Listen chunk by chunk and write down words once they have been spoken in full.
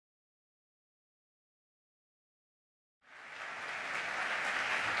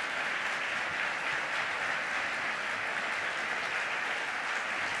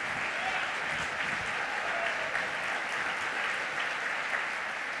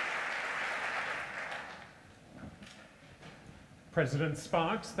President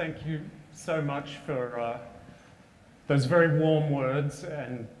Sparks, thank you so much for those very warm words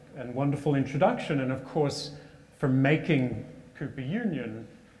and wonderful introduction, and of course for making Cooper Union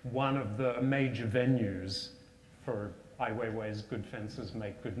one of the major venues for Ai Weiwei's Good Fences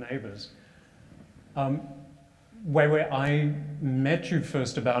Make Good Neighbors. Weiwei, I met you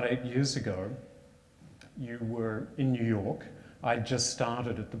first about 8 years ago. You were in New York. I just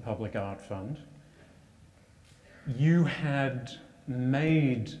started at the Public Art Fund. You had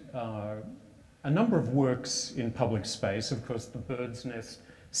made a number of works in public space, of course the Bird's Nest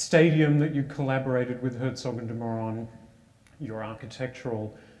Stadium that you collaborated with Herzog and de Meuron, your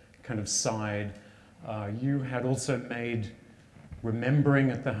architectural kind of side. You had also made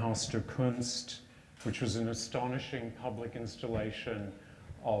Remembering at the Haus der Kunst, which was an astonishing public installation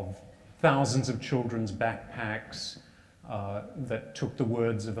of thousands of children's backpacks that took the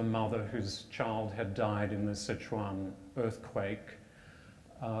words of a mother whose child had died in the Sichuan earthquake.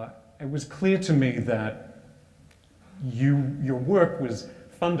 It was clear to me that your work was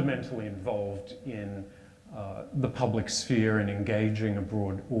fundamentally involved in the public sphere and engaging a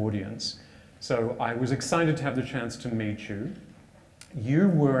broad audience. So I was excited to have the chance to meet you. You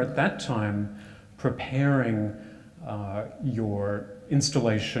were at that time preparing your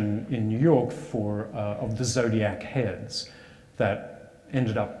installation in New York of the Zodiac Heads that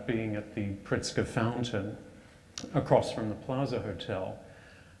ended up being at the Pritzker Fountain across from the Plaza Hotel.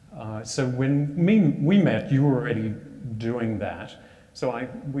 So when we met, you were already doing that. So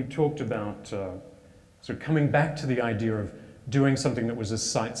we talked about sort of coming back to the idea of doing something that was a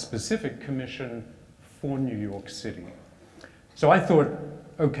site-specific commission for New York City. So I thought,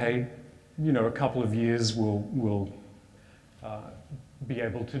 okay, you know, a couple of years we'll be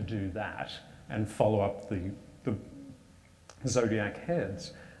able to do that and follow up the Zodiac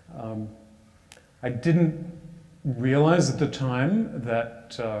Heads. I didn't realize at the time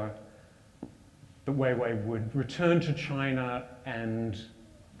that Weiwei would return to China and,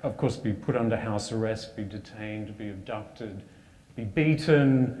 of course, be put under house arrest, be detained, be abducted, be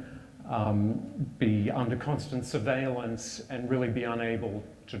beaten, be under constant surveillance, and really be unable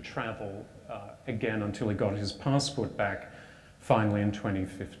to travel again until he got his passport back, finally in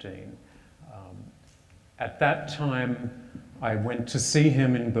 2015. At that time, I went to see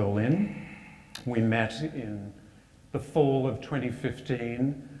him in Berlin. We met in the fall of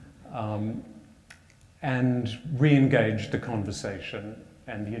 2015 and re-engaged the conversation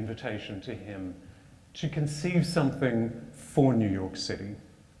and the invitation to him to conceive something for New York City.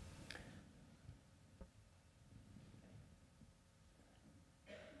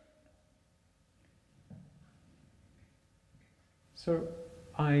 So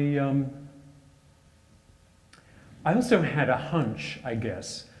I also had a hunch, I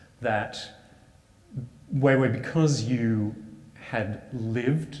guess, that Weiwei, because you had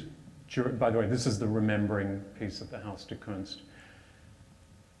lived, by the way, this is the Remembering piece of the Haus der Kunst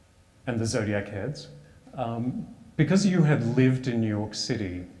and the Zodiac Heads, because you had lived in New York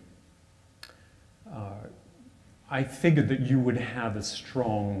City, I figured that you would have a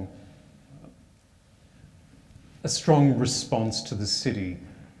strong response to the city,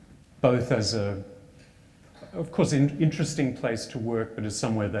 both as of course, interesting place to work, but as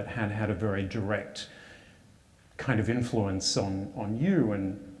somewhere that had a very direct kind of influence on you.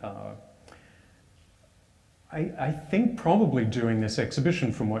 And I think probably doing this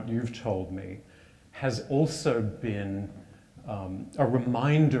exhibition, from what you've told me, has also been a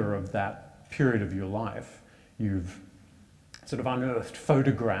reminder of that period of your life. You've sort of unearthed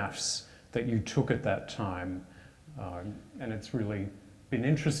photographs that you took at that time, and it's really been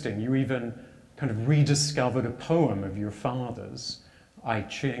interesting. You even kind of rediscovered a poem of your father's, I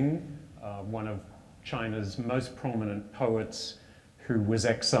Ching, one of China's most prominent poets who was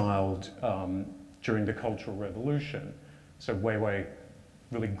exiled during the Cultural Revolution. So Weiwei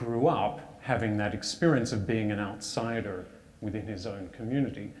really grew up having that experience of being an outsider within his own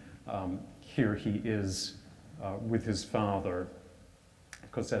community. Here he is with his father,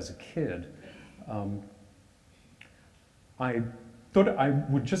 of course, as a kid. I thought I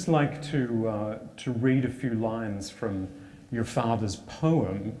would just like to read a few lines from your father's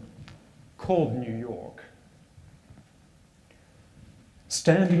poem called New York.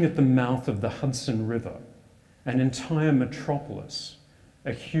 Standing at the mouth of the Hudson River, an entire metropolis,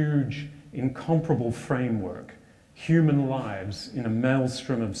 a huge, incomparable framework, human lives in a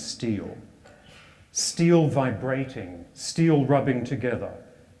maelstrom of steel. Steel vibrating, steel rubbing together,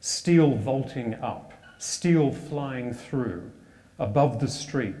 steel vaulting up, steel flying through. Above the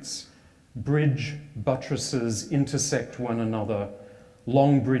streets, bridge buttresses intersect one another,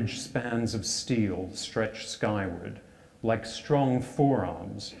 long bridge spans of steel stretch skyward, like strong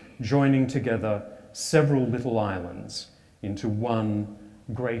forearms, joining together several little islands into one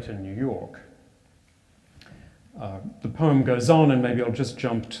greater New York. The poem goes on, and maybe I'll just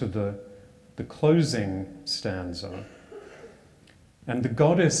jump to the closing stanza. And the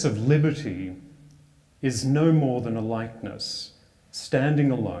goddess of liberty is no more than a likeness,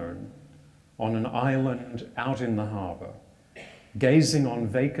 standing alone on an island out in the harbour, gazing on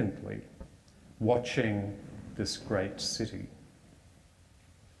vacantly, watching this great city.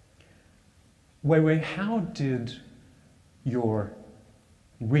 Weiwei, how did your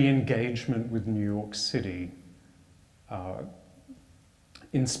re-engagement with New York City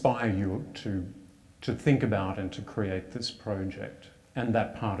inspire you to think about and to create this project and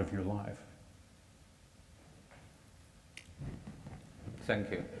that part of your life?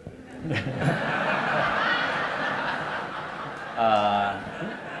 Thank you.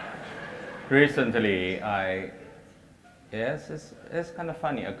 Recently, it's kind of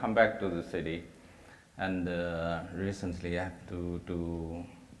funny. I come back to the city, and recently I have to do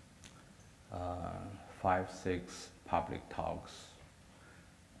 5, 6 public talks.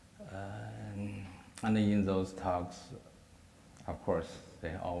 And in those talks, of course,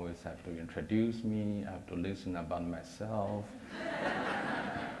 they always have to introduce me, I have to listen about myself.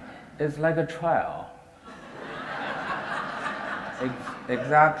 It's like a trial.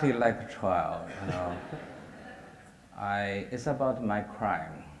 Exactly like a trial, you know. It's about my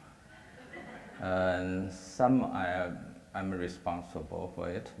crime. And some I'm responsible for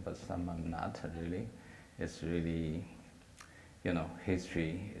it, but some I'm not really. It's really, you know,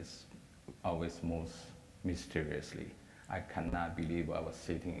 history is always moves mysteriously. I cannot believe I was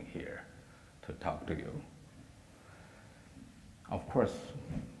sitting here to talk to you. Of course,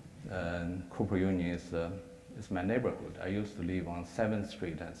 Cooper Union is my neighborhood. I used to live on 7th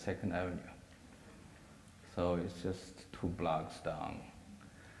Street and 2nd Avenue. So it's just 2 blocks down.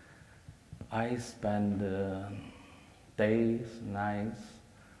 I spend days, nights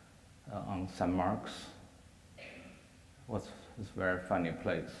on St. Mark's. It's a very funny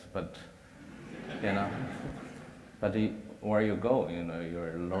place, but you know, but where you go, you know,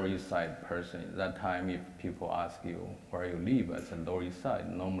 you're a Lower East Side person. At that time, if people ask you where you live, I said Lower East Side.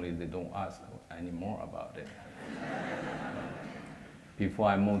 Normally, they don't ask anymore about it. Before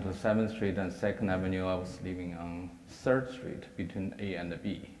I moved to 7th Street and 2nd Avenue, I was living on 3rd Street between A and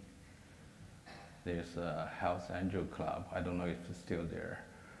B. There's a Hells Angel Club. I don't know if it's still there,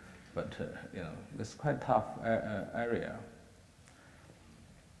 but you know, it's quite a tough area.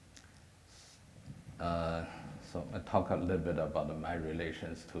 So I talk a little bit about my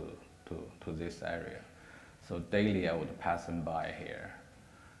relations to this area. So daily I would pass by here,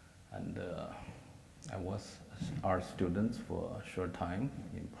 and I was art student for a short time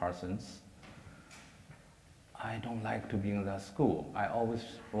in Parsons. I don't like to be in that school. I always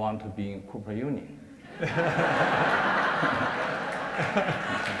want to be in Cooper Union.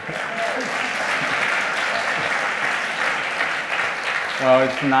 Well,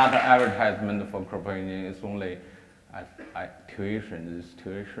 it's not an advertisement for Cooper Union. It's only tuition. It's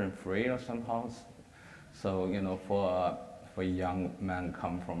tuition free or somehow. So you know, for a young man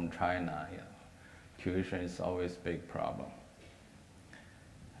come from China, you know, tuition is always a big problem.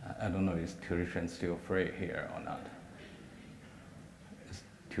 I don't know if tuition is still free here or not. Is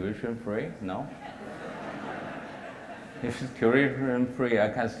tuition free? No? If it's tuition free, I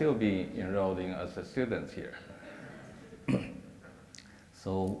can still be enrolled in as a student here.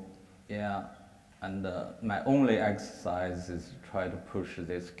 So, yeah, and my only exercise is to try to push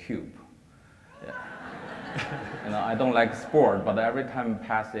this cube. Yeah. You know, I don't like sport, but every time I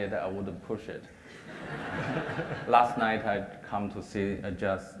pass it, I would push it. Last night I come to see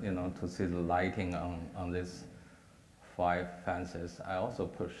to see the lighting on these 5 fences. I also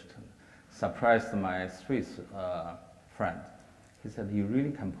pushed, surprised my street friend. He said, "You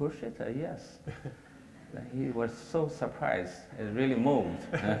really can push it?" Yes. He was so surprised. It really moved.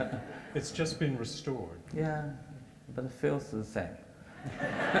 It's just been restored. Yeah, but it feels the same.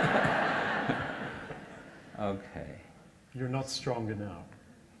 Okay. You're not strong enough.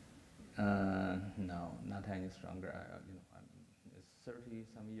 No, not any stronger. It's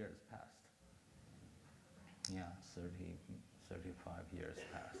 30-some years past. Yeah, 35 years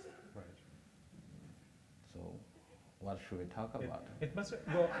past. Right. So, what should we talk about? It must.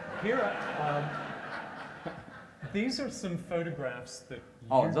 Well, here. These are some photographs that.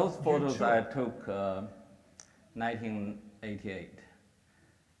 Those photos I took 1988.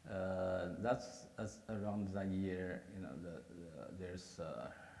 That's around that year. You know, there's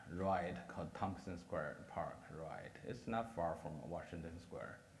a ride called Tompkins Square Park ride. It's not far from Washington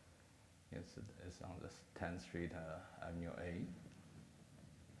Square. It's on the 10th Street, Avenue A.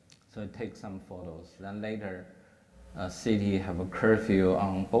 So I take some photos. Then later, city have a curfew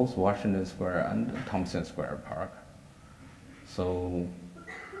on both Washington Square and Thompson Square Park. So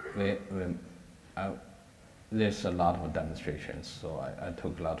there's a lot of demonstrations, so I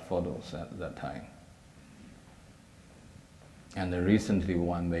took a lot of photos at that time. And recently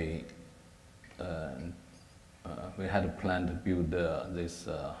we had a plan to build this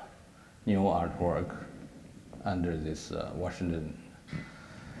new artwork under this Washington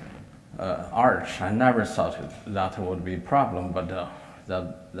arch. I never thought that would be a problem, but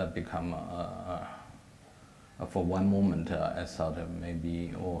that become for one moment I thought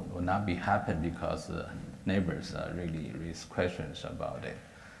maybe would not be happy because neighbors really raise questions about it,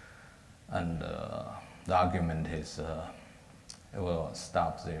 and the argument is it will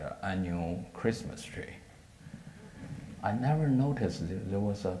stop their annual Christmas tree. I never noticed there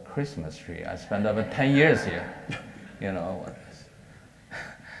was a Christmas tree. I spent over 10 years here, you know.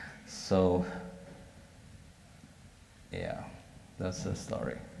 So, yeah, that's the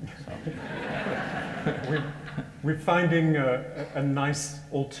story. So. We're finding a nice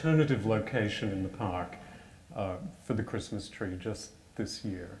alternative location in the park for the Christmas tree just this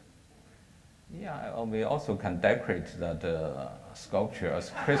year. Yeah, we also can decorate that sculpture as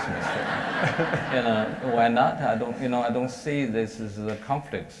Christmas tree. You know, why not? I don't see this as a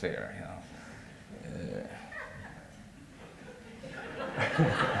conflict there. You know.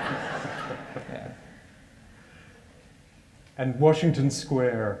 Yeah. And Washington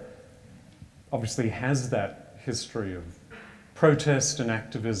Square obviously has that history of protest and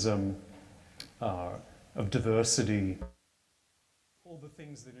activism, of diversity. All the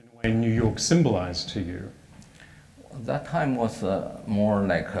things that in a way New York symbolized to you. That time was more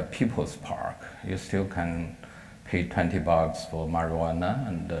like a people's park. You still can pay $20 for marijuana,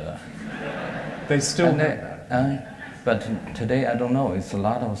 and they still have that. But today I don't know. It's a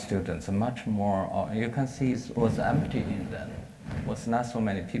lot of students, much more. You can see it was empty then. It was not so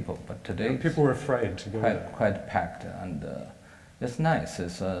many people, but today people were afraid to go there. Quite packed, and it's nice.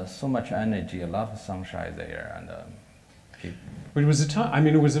 It's so much energy, a lot of sunshine there, and. But it was a time, I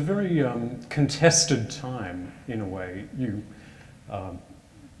mean, it was a very contested time, in a way. You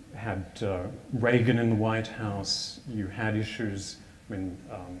had Reagan in the White House, you had issues, I mean,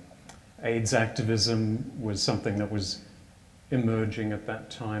 AIDS activism was something that was emerging at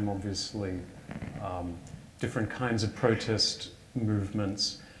that time, obviously. Different kinds of protest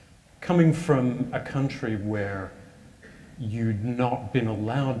movements. Coming from a country where you'd not been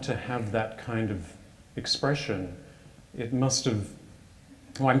allowed to have that kind of expression, it must have,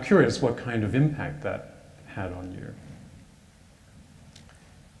 well, I'm curious what kind of impact that had on you.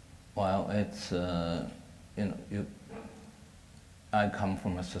 Well, it's, I come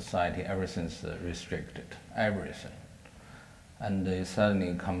from a society, everything's restricted, everything. And you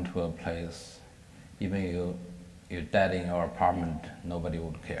suddenly come to a place, even you're dead in your apartment, nobody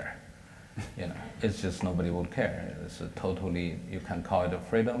would care. You know, it's just nobody would care. It's a totally, you can call it a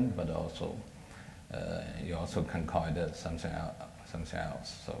freedom, but also you also can call it something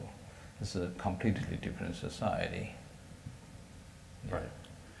else. So it's a completely different society. Yeah. Right.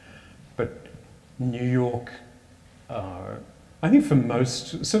 But New York, I think for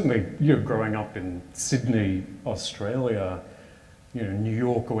most, certainly you're growing up in Sydney, Australia, you know, New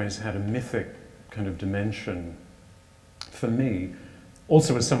York always had a mythic kind of dimension for me.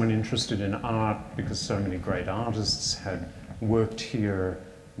 Also as someone interested in art, because so many great artists had worked here,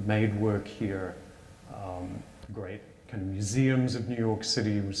 made work here. Great kind of museums of New York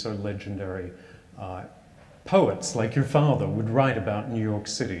City were so legendary. Poets like your father would write about New York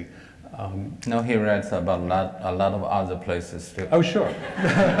City. No, he writes about a lot of other places too. Oh, sure.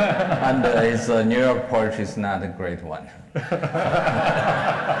 And his New York poetry is not a great one.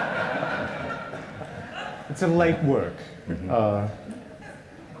 It's a late work. Mm-hmm.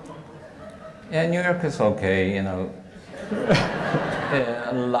 Yeah, New York is okay, you know.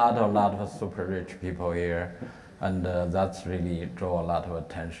 A lot of super rich people here, and that's really draw a lot of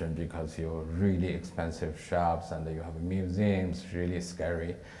attention because you have really expensive shops and you have museums, really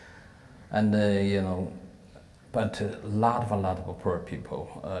scary, and you know, but a lot of poor people,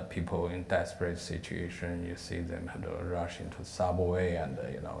 people in desperate situation. You see them have to rush into subway, and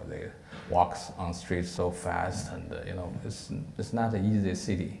you know, they walk on streets so fast, and you know, it's not an easy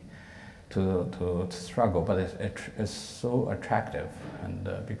city to struggle, but it's so attractive, and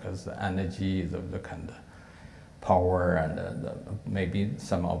because the energy, the kind of power, and maybe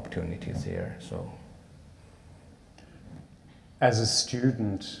some opportunities here. So, as a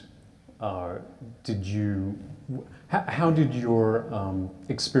student, did you, how did your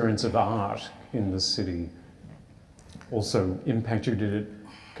experience of art in the city also impact you? Did it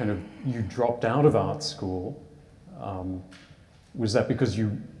kind of, you dropped out of art school? Was that because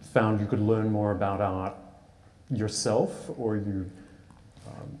you found you could learn more about art yourself, or you?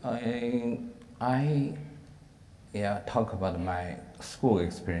 Yeah, talk about my school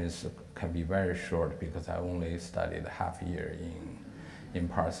experience can be very short because I only studied half a year in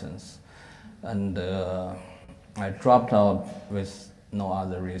Parsons. And I dropped out with no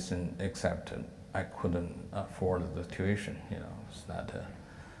other reason except I couldn't afford the tuition, you know. It's not,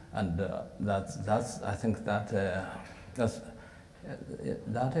 and that's I think that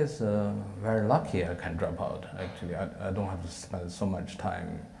is very lucky I can drop out. Actually, I don't have to spend so much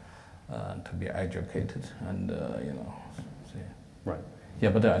time to be educated, and you know. See. Right. Yeah,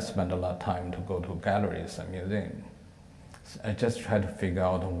 but I spent a lot of time to go to galleries and museums. I just try to figure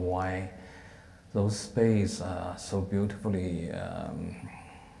out why those spaces are so beautifully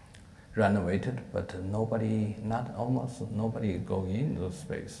renovated, but almost nobody go in those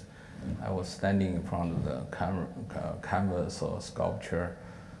spaces. I was standing in front of the canvas or sculpture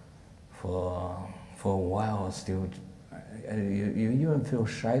for a while. Still, you even feel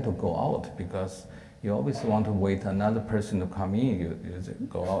shy to go out because you always want to wait another person to come in. You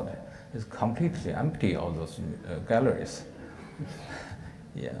go out. It's completely empty, all those galleries.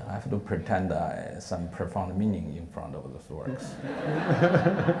 Yeah, I have to pretend some profound meaning in front of those works.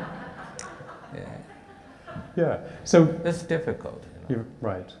 Yeah. Yeah. So it's difficult. You know?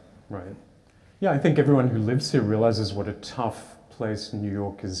 Right. Right. Yeah, I think everyone who lives here realizes what a tough place New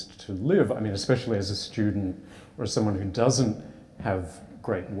York is to live. I mean, especially as a student or someone who doesn't have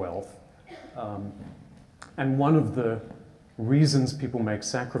great wealth. And one of the reasons people make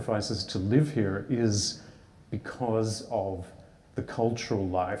sacrifices to live here is because of the cultural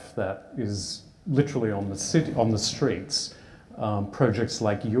life that is literally on the streets. Projects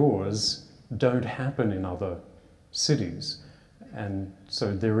like yours don't happen in other cities. And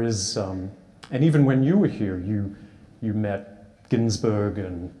so there is, and even when you were here, you met Ginsberg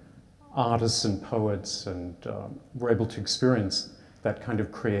and artists and poets, and were able to experience that kind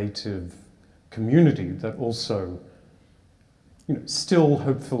of creative community that also, you know, still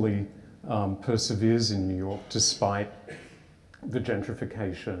hopefully perseveres in New York despite the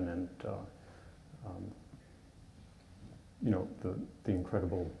gentrification and you know, the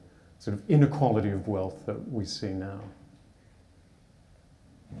incredible sort of inequality of wealth that we see now.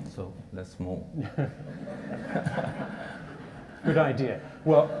 So let's move. Good idea.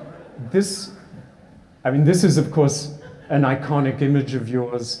 Well, this is of course an iconic image of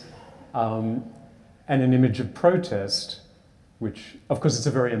yours, and an image of protest, which of course it's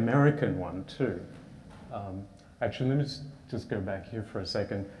a very American one too. Actually, let me just go back here for a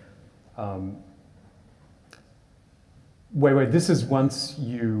second. Weiwei, this is once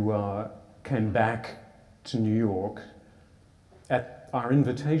you came back to New York at our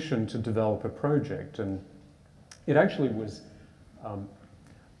invitation to develop a project, and it actually was,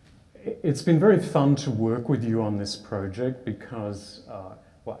 it's been very fun to work with you on this project because,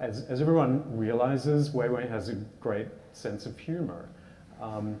 well, as everyone realizes, Weiwei has a great sense of humor,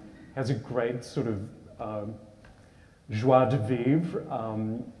 has a great sort of joie de vivre,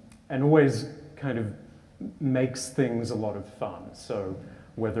 and always kind of makes things a lot of fun. So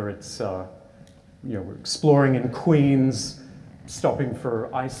whether it's, you know, we're exploring in Queens, stopping for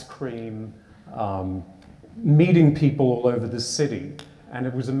ice cream, meeting people all over the city. And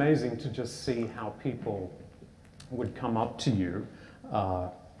it was amazing to just see how people would come up to you,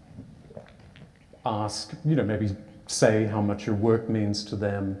 ask, you know, maybe say how much your work means to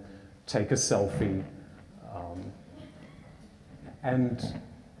them, take a selfie. And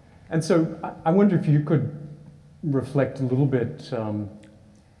so I wonder if you could reflect a little bit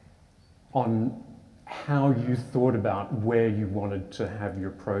on how you thought about where you wanted to have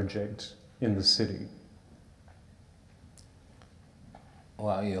your project in the city.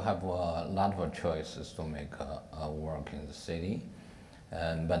 Well, you have a lot of choices to make a work in the city,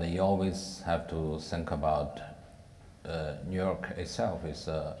 but you always have to think about New York itself is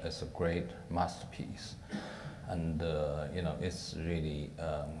a great masterpiece, and you know, it's really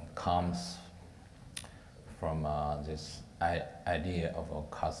comes from this idea of a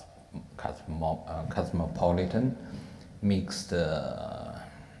cosmopolitan mixed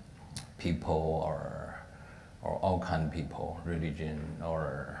people, or all kind of people, religion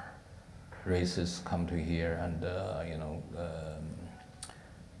or races come to here, and you know,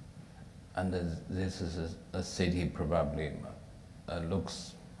 and this is a city probably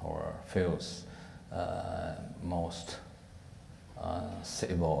looks or feels most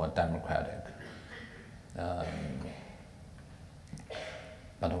civil or democratic. Um,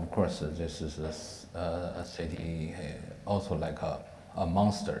 but of course, this is a city also like a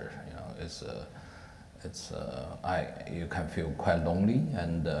monster. You know, you can feel quite lonely,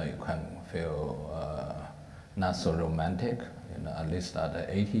 and you can feel not so romantic. You know, at least at the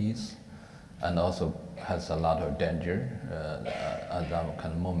 80s, and also has a lot of danger at that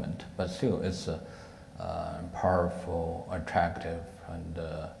kind of moment. But still, it's powerful, attractive, and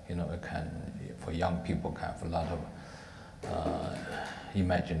you know, it can, for young people, can have a lot of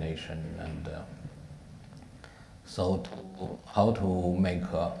imagination. And so, how to make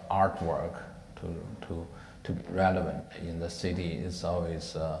artwork to be relevant in the city is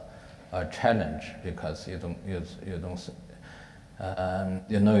always a challenge, because you don't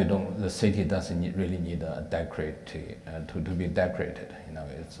the city doesn't really need a to be decorated. You know,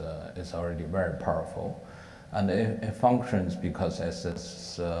 it's already very powerful, and it functions because it has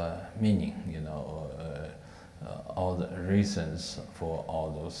its meaning. You know, all the reasons for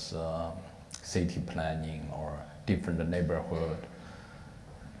all those city planning or different neighborhood,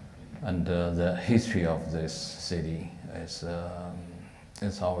 and the history of this city is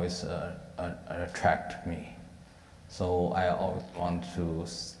always attract me. So I always want to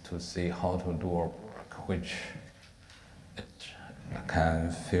see how to do a work which it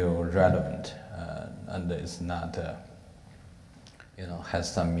can feel relevant, and it's not, you know, has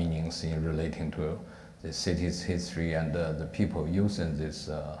some meanings in relating to the city's history and the people using this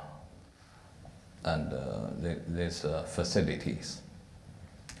these facilities.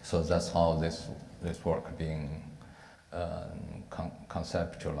 So that's how this work being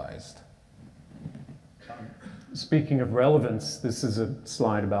conceptualized. Speaking of relevance, this is a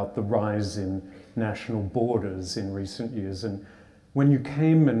slide about the rise in national borders in recent years. And when you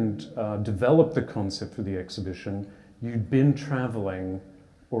came and developed the concept for the exhibition, you'd been traveling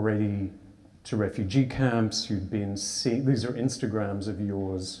already to refugee camps, you'd been seeing, these are Instagrams of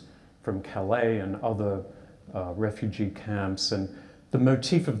yours from Calais and other refugee camps, and the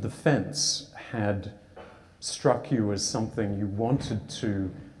motif of the fence had struck you as something you wanted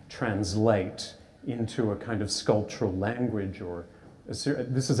to translate into a kind of sculptural language, or this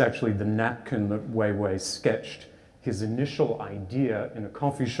is actually the napkin that Weiwei sketched his initial idea in a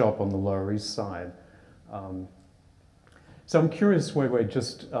coffee shop on the Lower East Side. So I'm curious, Weiwei,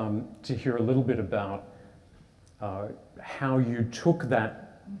 just to hear a little bit about how you took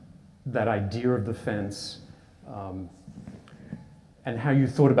that idea of the fence and how you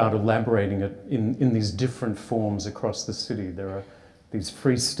thought about elaborating it in these different forms across the city. There are these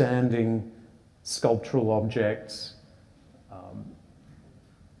freestanding sculptural objects.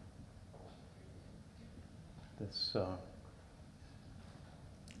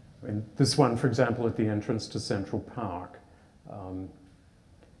 This one, for example, at the entrance to Central Park,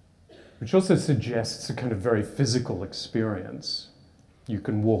 which also suggests a kind of very physical experience. You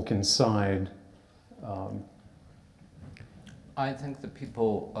can walk inside. I think the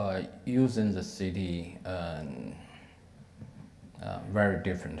people using the city very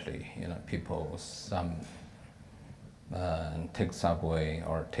differently. You know, people, some take subway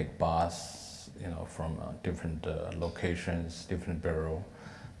or take bus, you know, from different locations, different borough,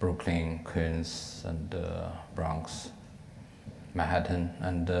 Brooklyn, Queens, and Bronx, Manhattan,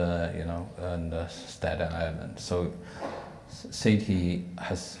 and you know, and Staten Island. So city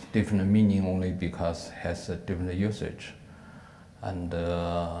has different meaning only because it has a different usage, and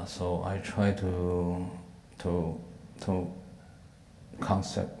so I try to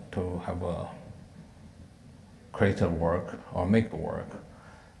have a create a work or make a work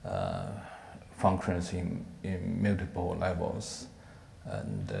functions in multiple levels,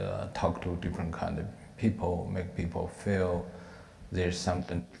 and talk to different kind of people, make people feel there's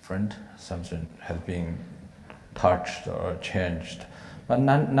something different, something has been touched or changed, but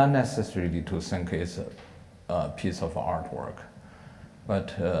not necessarily to think it's a piece of artwork, but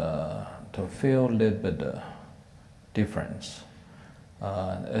to feel a little bit difference.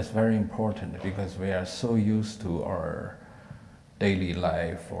 It's very important because we are so used to our daily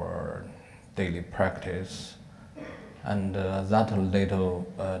life or daily practice, and that little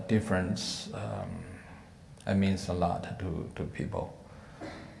difference it means a lot to people,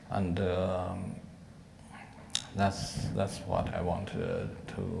 and that's what I want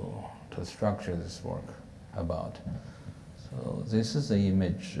to structure this work about. So this is the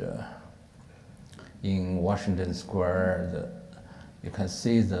image in Washington Square. You can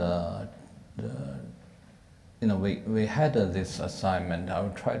see you know, we had this assignment. I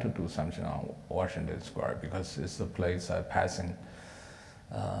would try to do something on Washington Square because it's a place I'm passing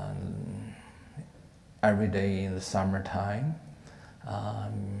every day in the summertime.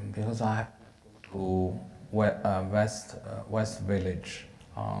 because I have to West Village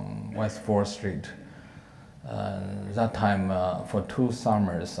on West 4th Street. That time, for 2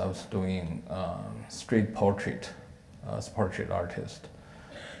 summers, I was doing street portrait, as portrait artist,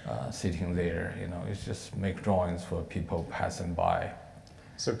 sitting there. You know, it's just make drawings for people passing by.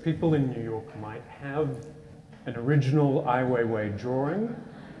 So people in New York might have an original Ai Weiwei drawing.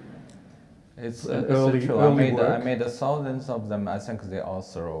 It's early true. work. I made thousands of them. I think they all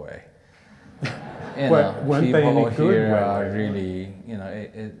throw away. Weren't they any people good? here are really, you know,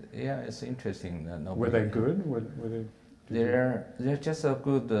 yeah, it's interesting. Were they good? Were they? They're just as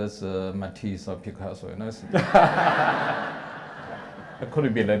good as Matisse or Picasso. You know, it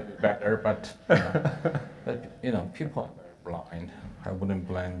could be a little better, but you know, people are blind. I wouldn't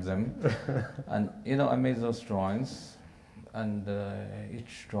blame them. And you know, I made those drawings, and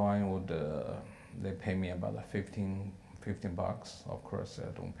each drawing would they pay me about $15. Of course,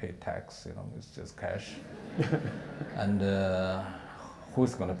 I don't pay tax. You know, it's just cash. And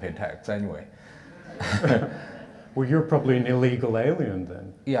who's going to pay tax anyway? Well, you're probably an illegal alien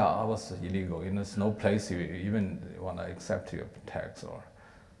then. Yeah, I was illegal. You know, there's no place you even want to accept your tax or.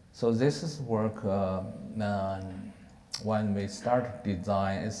 So this is work. When we start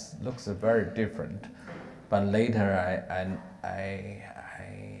design, it looks very different. But later,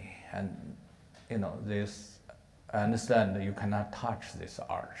 and you know, this. I understand that you cannot touch this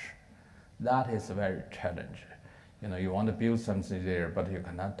arch. That is very challenging. You know, you want to build something there, but you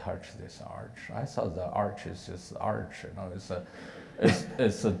cannot touch this arch. I thought the arch is just arch. You know,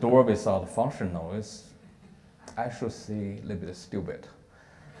 it's a door without functional. It's actually a little bit stupid.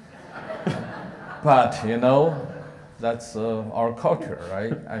 But you know, that's our culture,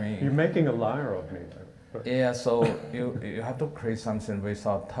 right? I mean, you're making a liar of me. Yeah. So you have to create something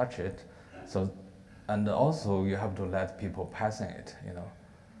without touch it. So. And also, you have to let people passing it, you know.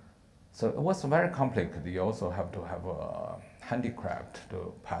 So it was very complicated. You also have to have a handicraft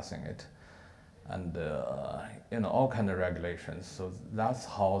to passing it, and you know, all kind of regulations. So that's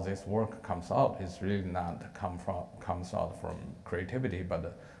how this work comes out. It's really not comes out from creativity,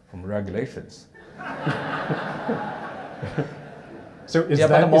 but from regulations. So is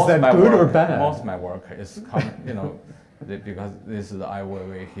that good or bad? Most of my work is, you know. Because this is the Ai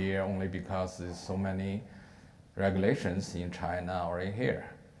Weiwei here only because there's so many regulations in China or in here,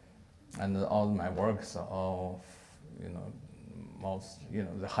 and all my works are all, you know, most, you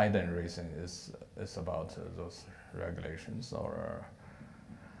know, the hidden reason is about those regulations. Or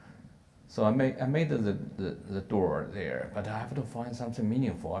so I made the door there, but I have to find something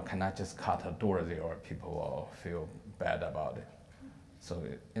meaningful. I cannot just cut a door there, or people will feel bad about it. So,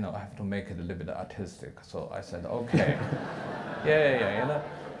 you know, I have to make it a little bit artistic. So I said, okay, yeah, you know,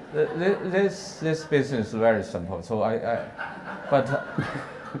 this business is very simple. So but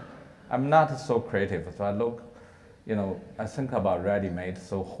I'm not so creative. So I look, you know, I think about ready-made.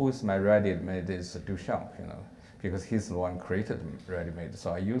 So who is my ready-made is Duchamp, you know, because he's the one created ready-made.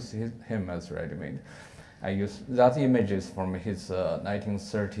 So I use him as ready-made. I use that images from his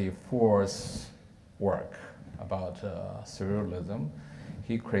 1934 work about surrealism.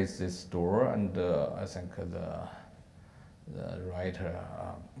 He creates this door, and I think the writer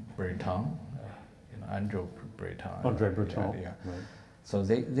Breton, you know, Andre Breton. Yeah. Right. So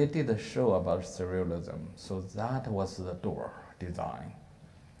they did a show about surrealism. So that was the door design.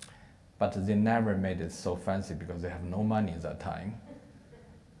 But they never made it so fancy because they have no money at that time.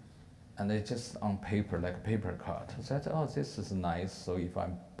 And they just on paper, like paper cut. So I said, oh, this is nice. So if I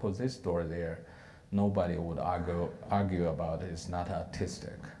put this door there, nobody would argue about it. It's not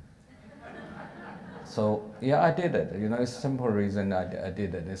artistic. So yeah, I did it. You know, it's a simple reason I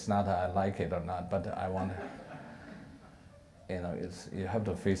did it. It's not I like it or not, but I want. You know, you have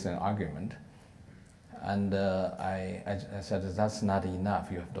to face an argument. And I said that's not enough.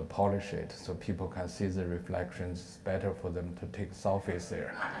 You have to polish it so people can see the reflections. It's better for them to take selfies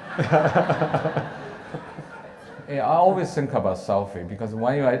there. Yeah, I always think about selfie because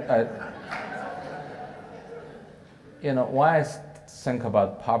when you know, when I think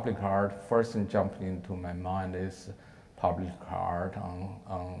about public art, first thing jumping into my mind is public art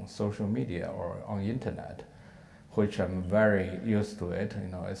on social media or on internet, which I'm very used to it. You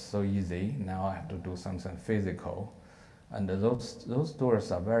know, it's so easy. Now I have to do something physical. And those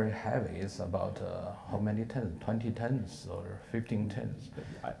doors are very heavy. It's about how many tons? 20 tons or 15 tons.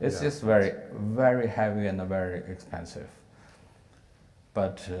 It's just very, very heavy and very expensive.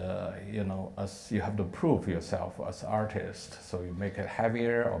 But you know, as you have to prove yourself as an artist, so you make it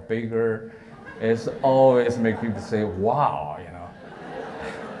heavier or bigger. It's always make people say, "Wow," you know.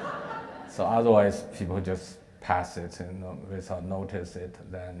 So otherwise, people just pass it and without notice it,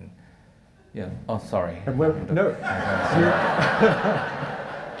 then, yeah. Oh, sorry. No.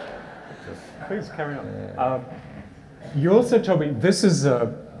 Just, Please carry on. You also told me this is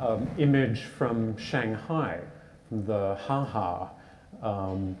a image from Shanghai, from the Haha,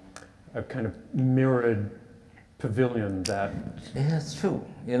 a kind of mirrored pavilion that. it's true.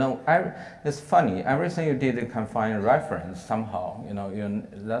 You know, it's funny. Everything you did, you can find reference somehow. You know,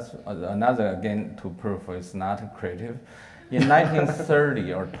 that's another again to prove it's not creative. In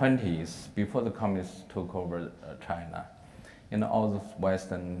 1930 or 20s, before the communists took over China, you know, all those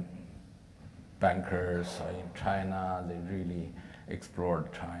Western bankers in China, they really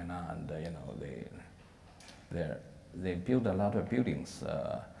explored China, and you know, they built a lot of buildings.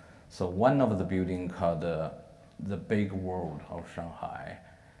 So one of the buildings called the Big World of Shanghai,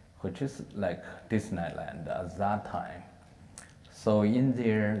 which is like Disneyland at that time. So in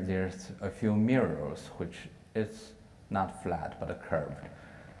there, there's a few mirrors, which is not flat but curved.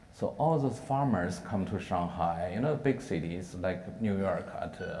 So all those farmers come to Shanghai, you know, big cities like New York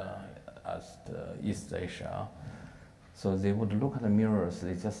as East Asia. So they would look at the mirrors,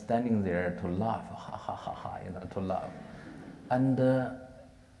 they're just standing there to laugh, ha ha ha ha, you know, to laugh. And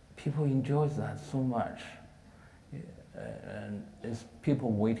people enjoy that so much. And it's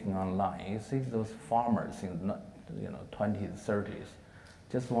people waiting online. You see those farmers in the 20s, 30s,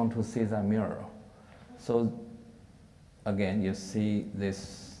 just want to see that mirror. So again, you see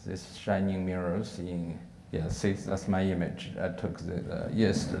this shining mirrors in, yeah, see, that's my image. I took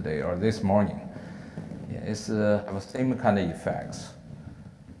yesterday or this morning. Yeah, it's have the same kind of effects.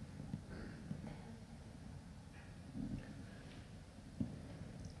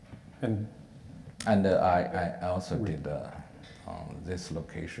 And I also did this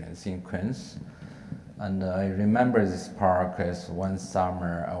location. It's in Queens. And I remember this park as one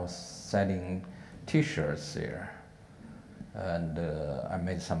summer I was selling T-shirts there. And I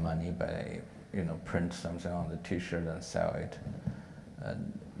made some money by, you know, print something on the T-shirt and sell it.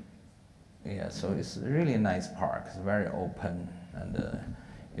 And yeah, so it's a really nice park. It's very open, and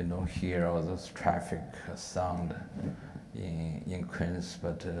you don't hear all those traffic sound in Queens,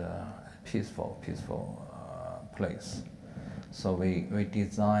 but peaceful place. So we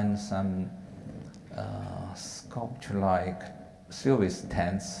designed some sculpture-like service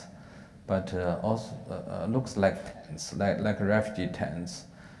tents, but also looks like tents, like refugee tents.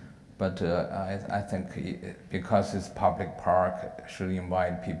 But I think because it's public park, it should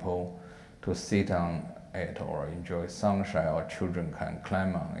invite people to sit on it or enjoy sunshine, or children can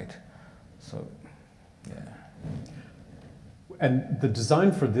climb on it. So, yeah. And the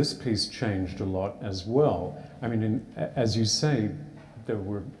design for this piece changed a lot as well. I mean, as you say, there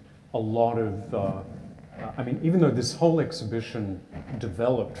were a lot of, I mean, even though this whole exhibition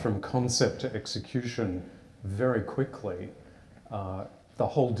developed from concept to execution very quickly, the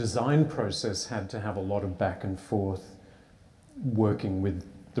whole design process had to have a lot of back and forth working with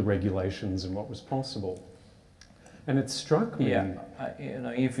the regulations and what was possible. And it struck me. Yeah, you know,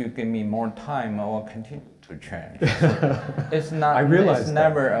 if you give me more time, I will continue to change. It's not. I realize it's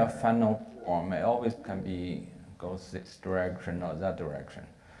never a final form. It always can be goes this direction or that direction.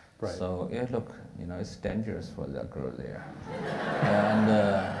 Right. So yeah, look, you know, it's dangerous for that girl there, and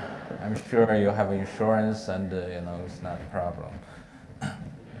I'm sure you have insurance, and you know, it's not a problem.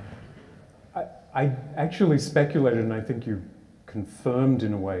 I actually speculated, and I think you confirmed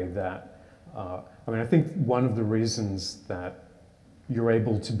in a way that, I mean, I think one of the reasons that you're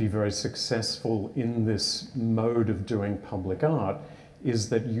able to be very successful in this mode of doing public art is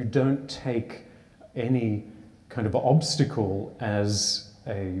that you don't take any kind of obstacle as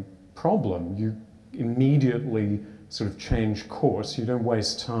a problem. You immediately sort of change course. You don't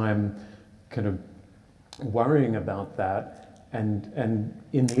waste time kind of worrying about that. And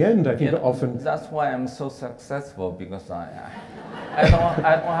in the end, I think often... That's why I'm so successful, because I don't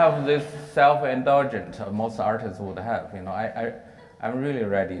have this self-indulgent most artists would have. You know, I'm really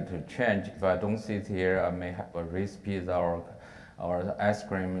ready to change. If I don't sit here, I may have a race pizza or ice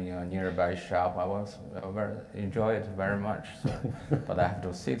cream in a nearby shop. I will enjoy it very much. So, but I have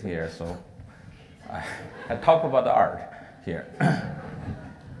to sit here, so I talk about the art here.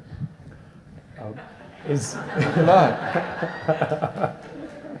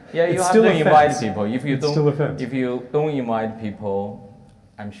 Yeah, you have to invite people. If you don't invite people,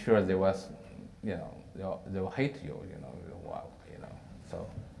 I'm sure they was, you know, they'll hate you. You know, wow, you know. So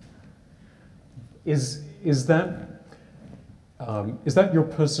is that your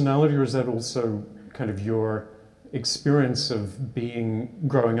personality, or is that also kind of your experience of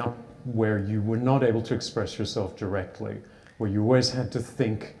growing up where you were not able to express yourself directly, where you always had to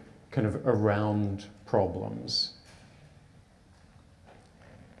think kind of around problems?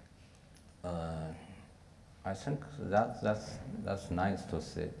 I think that's nice to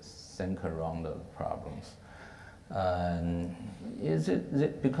think around the problems. Is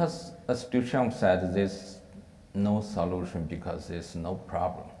it because, as Duchamp said, there's no solution because there's no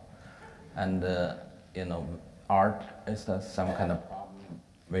problem, and you know, art is some kind of problem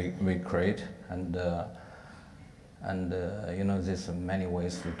we create, and you know, there's many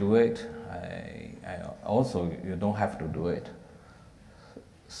ways to do it. I also, you don't have to do it.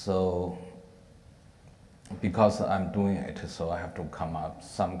 So because I'm doing it, so I have to come up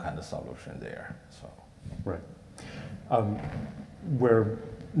some kind of solution there. So right. We're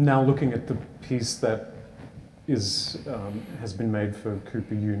now looking at the piece that has been made for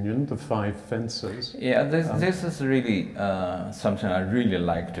Cooper Union, the 5 fences. Yeah, this is really something I really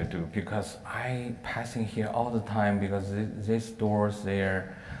like to do, because I passing here all the time, because these doors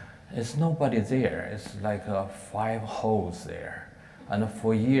there, there's nobody there. It's like 5 holes there. And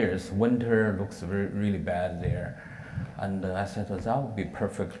for years, winter looks really bad there. And I said, well, that would be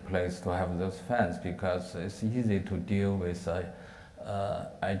perfect place to have those fans, because it's easy to deal with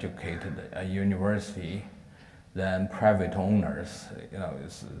educated university than private owners. You know,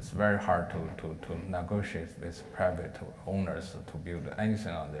 it's very hard to negotiate with private owners to build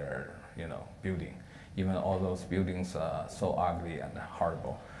anything on their, you know, building. Even all those buildings are so ugly and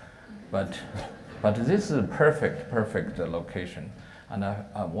horrible. But this is a perfect location. And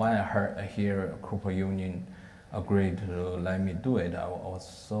when I hear Cooper Union agreed to let me do it, I was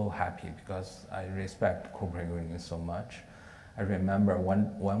so happy, because I respect Cooper Union so much. I remember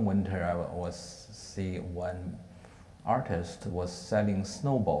one winter I was see one artist was selling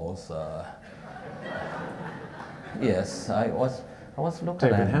snowballs. Yes, I was looking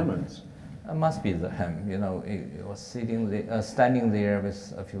at him. David Hammond's. It must be him. You know, he was standing there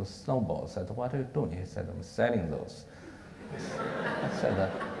with a few snowballs. I said, "What are you doing?" He said, "I'm selling those." I said,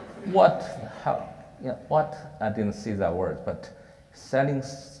 "What? How? Yeah, what?" I didn't see that word, but selling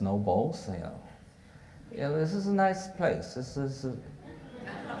snowballs, you know. Yeah, this is a nice place. This is.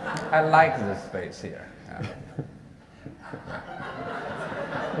 I like this space here.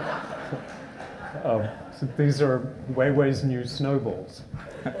 Yeah. So these are Weiwei's new snowballs.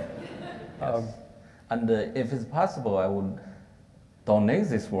 Yes. And if it's possible, I would donate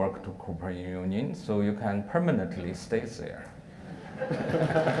this work to Cooper Union so you can permanently stay there.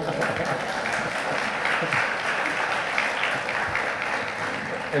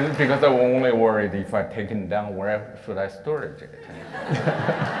 It's because I'm only worried if I take it down, where should I store it?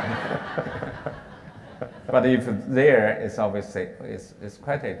 But if it's there, it's obviously it's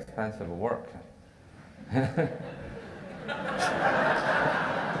quite expensive work.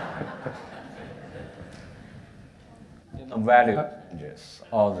 You know, value changes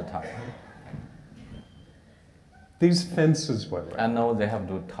all the time. These fences were. I know they have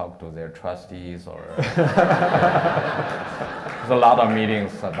to talk to their trustees, or there's a lot of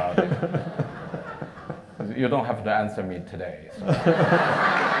meetings about it. You don't have to answer me today. So.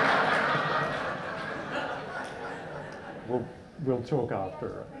 We'll talk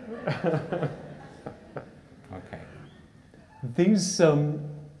after. Okay. These,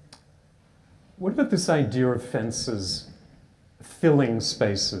 what about this idea of fences filling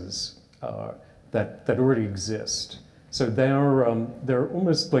spaces that already exist? So they're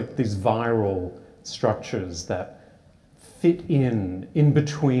almost like these viral structures that fit in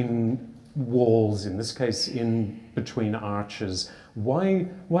between walls, in this case in between arches. Why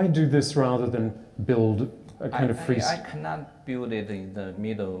do this rather than build a kind of free... I cannot build it in the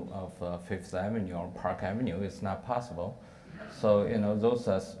middle of Fifth Avenue or Park Avenue. It's not possible. So, you know, those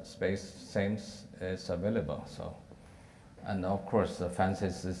space seems is available. So, and of course the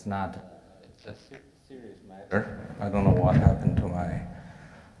fences is not a serious matter. I don't know what happened to my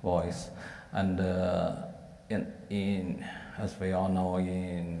voice. And in as we all know,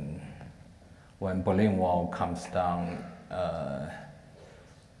 when Berlin Wall comes down,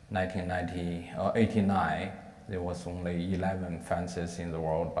 1990 or 89, there was only 11 fences in the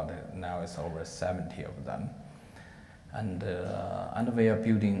world, but now it's over 70 of them. And we are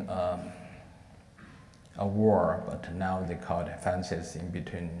building a wall, but now they call it fences in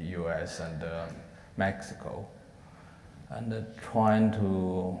between US and Mexico, and trying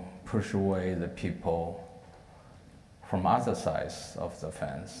to push away the people from other sides of the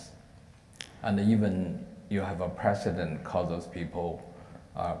fence. And even you have a president call those people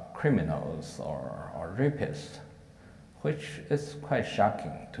criminals or rapists, which is quite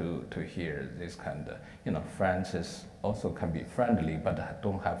shocking to hear this kind of, you know, fences also can be friendly, but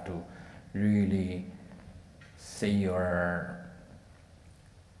don't have to really see your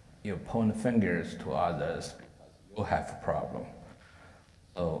you point fingers to others, you have a problem.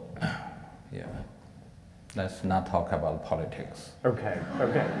 So, yeah, let's not talk about politics. Okay,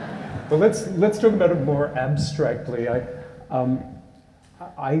 okay. Well, let's talk about it more abstractly.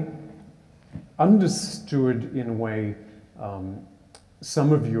 I understood in a way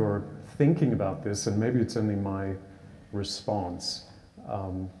some of your thinking about this, and maybe it's only my response,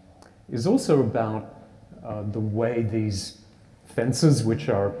 is also about the way these fences, which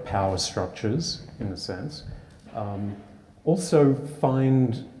are power structures in a sense, also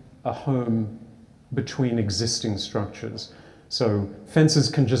find a home between existing structures. So fences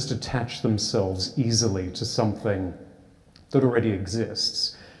can just attach themselves easily to something that already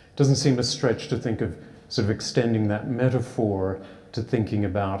exists. It doesn't seem a stretch to think of sort of extending that metaphor to thinking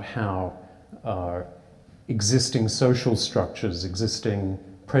about how existing social structures, existing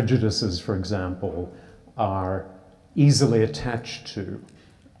prejudices, for example, are easily attached to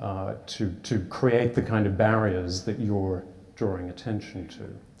create the kind of barriers that you're drawing attention to.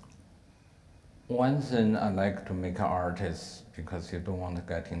 One thing I like to make art is because you don't want to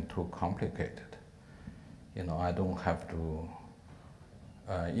get into complicated. You know, I don't have to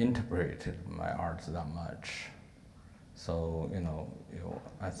interpret my art that much. So, you know,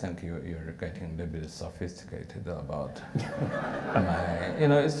 I think you're getting a little bit sophisticated about my, you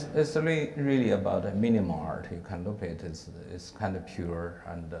know, it's really about a minimal art. You can look at it, it's kind of pure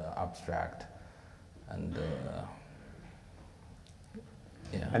and abstract. And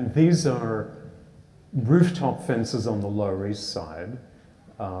yeah. And these are rooftop fences on the Lower East Side,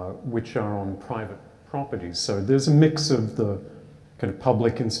 which are on private property. So there's a mix of the kind of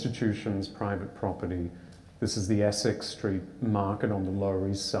public institutions, private property. This is the Essex Street market on the Lower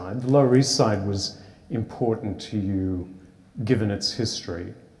East Side. The Lower East Side was important to you given its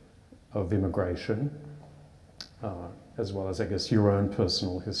history of immigration, as well as, I guess, your own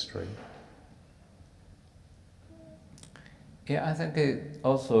personal history. Yeah, I think it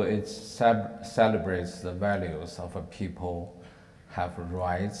celebrates the values of a people have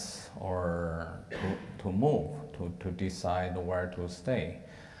rights or to move, to decide where to stay.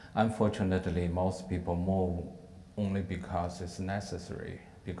 Unfortunately, most people move only because it's necessary,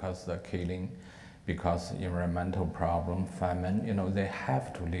 because the killing, because environmental problem, famine, you know, they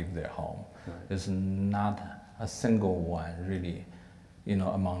have to leave their home. Right. There's not a single one really, you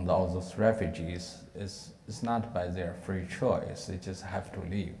know, among all those refugees, it's not by their free choice, they just have to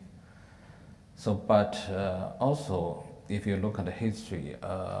leave. So, but also, if you look at the history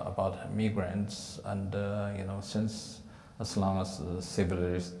about migrants and, you know, since as long as the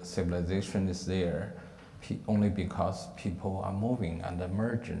civilization is there, only because people are moving and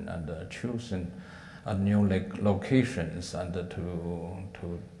emerging and choosing new locations and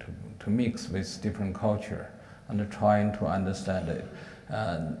to mix with different culture and trying to understand it.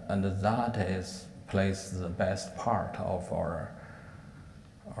 And that plays the best part of our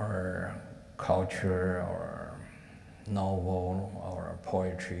culture, or novel, or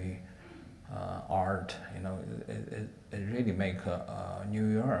poetry, art. You know, it really makes New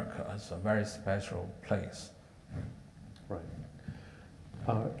York as a very special place. Right.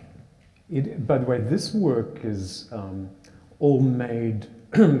 By the way, this work is all made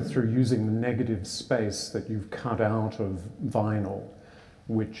through using the negative space that you've cut out of vinyl,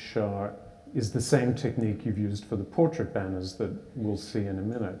 which is the same technique you've used for the portrait banners that we'll see in a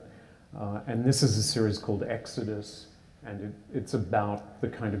minute. And this is a series called Exodus, and it's about the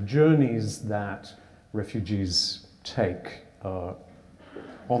kind of journeys that refugees take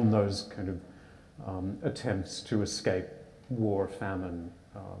on those kind of attempts to escape war, famine,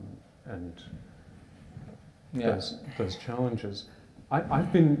 and those challenges.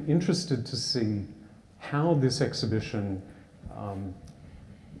 I've been interested to see how this exhibition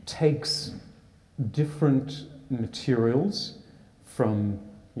takes different materials from,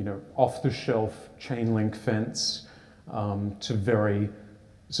 you know, off-the-shelf chain link fence to very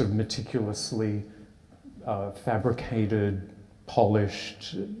sort of meticulously fabricated,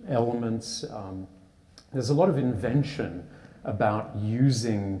 polished elements. There's a lot of invention about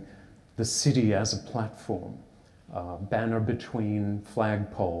using the city as a platform. Banner between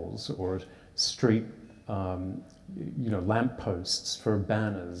flagpoles, or street, you know, lampposts for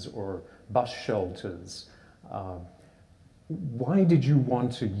banners, or bus shelters. Why did you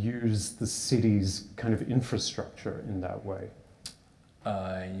want to use the city's kind of infrastructure in that way?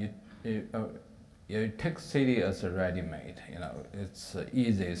 You take city as a ready-made. You know, it's the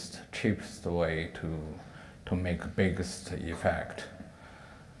easiest, cheapest way to make biggest effect.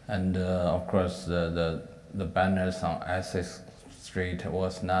 And of course, the banners on Essex Street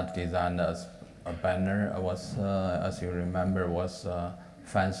was not designed as a banner. It was, as you remember, was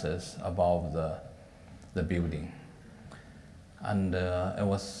fences above the building. And it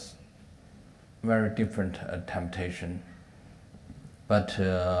was very different temptation. But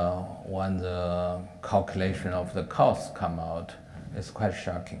when the calculation of the costs come out, it's quite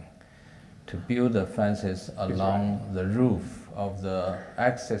shocking. To build the fences along the roof of the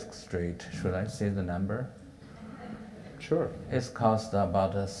access street, should I say the number? Sure. It's cost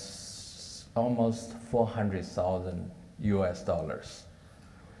about almost 400,000 US dollars.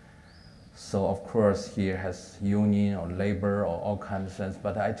 So of course here has union or labor or all kinds of things,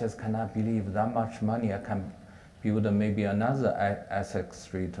 but I just cannot believe that much money I can build maybe another Essex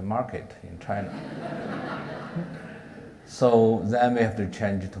Street market in China. So then we have to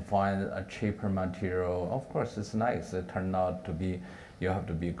change to find a cheaper material. Of course it's nice, it turned out to be, you have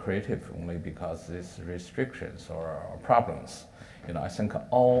to be creative only because there's restrictions or problems. You know, I think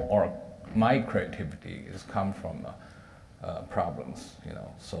all or my creativity is come from problems, you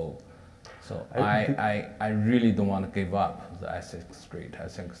know. So I really don't want to give up the Essex Street. I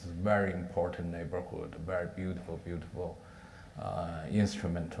think it's a very important neighborhood, very beautiful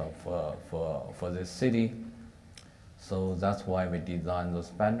instrument for this city. So that's why we designed those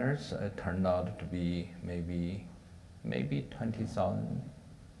banners. It turned out to be maybe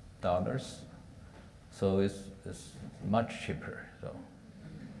 $20,000. So it's much cheaper. So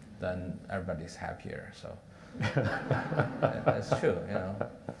then everybody's happier. So that's true, you know.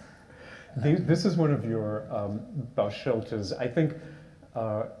 This is one of your bus shelters. I think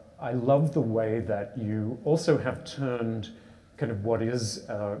I love the way that you also have turned kind of what is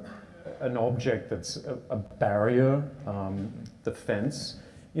an object that's a barrier, the fence,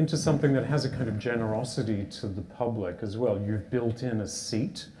 into something that has a kind of generosity to the public as well. You've built in a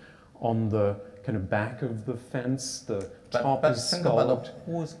seat on the kind of back of the fence. The top is think sculpted. about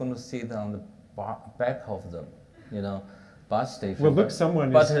who's going to sit on the back of the, you know, bus station. Well, look,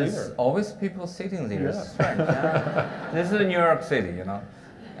 someone but is it's here. always people sitting there. Yeah. It's strange. Yeah. This is New York City, you know.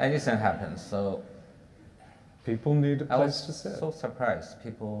 Anything happens. So People need a I place was to sit. so surprised.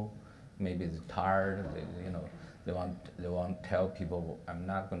 People maybe they're tired. They, you know, they want to tell people, I'm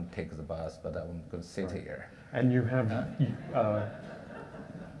not going to take the bus, but I'm going to sit here. And you have,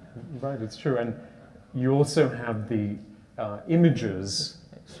 right, it's true. And you also have the images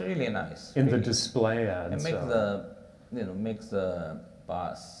It's really nice. in really. the display ads. It makes the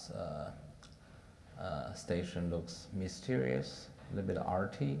bus station looks mysterious, a little bit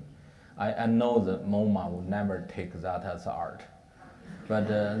arty. I know that MoMA would never take that as art, but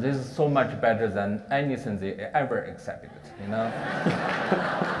this is so much better than anything they ever accepted. You know,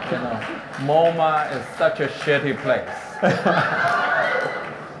 MoMA is such a shitty place.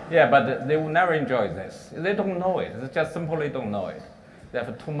 Yeah, but they will never enjoy this. They don't know it. They just simply don't know it. They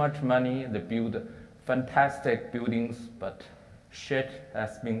have too much money. They build fantastic buildings, but shit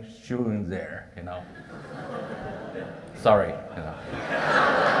has been shown there. You know. Sorry, you know.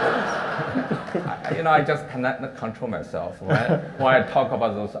 I just cannot control myself when I talk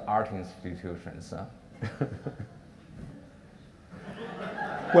about those art institutions.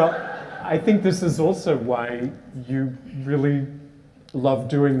 Well, I think this is also why you really love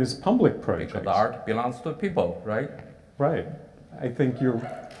doing this public project. Because the art belongs to people, right? Right. I think you're...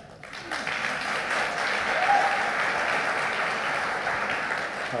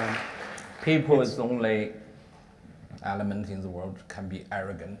 People is the only element in the world can be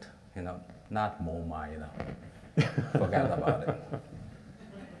arrogant, you know, not MoMA, you know. Forget about it.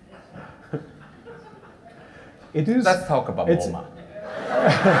 It is... Let's talk about MoMA.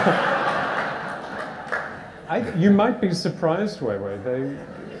 You might be surprised, Weiwei.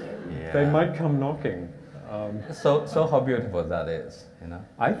 They might come knocking. So how beautiful that is, you know.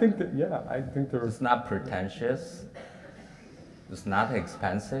 I think that, yeah, I think there is... It's not pretentious. It's not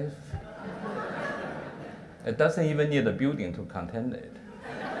expensive. It doesn't even need a building to contain it.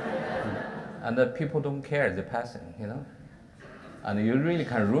 And the people don't care, they're passing, you know. And you really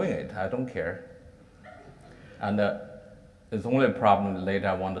can ruin it, I don't care. And it's only a problem later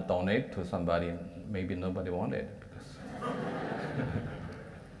I want to donate to somebody and maybe nobody wanted it.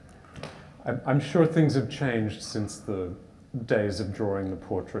 I'm sure things have changed since the days of drawing the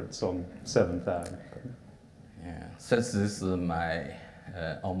portraits on 7th Ave. Yeah, since this is my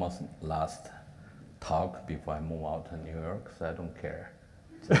almost last talk before I move out to New York, so I don't care.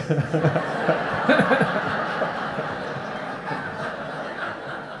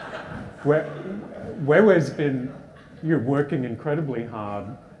 Weiwei's been working incredibly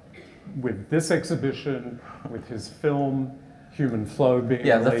hard with this exhibition, with his film, Human Flow being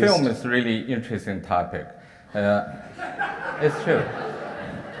Yeah, the released. film is really interesting topic. It's true.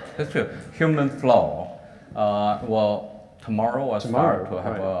 It's true. Human flow. Well, tomorrow I Tomorrow, start to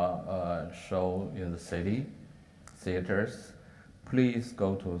have right. a show in the city, theaters. Please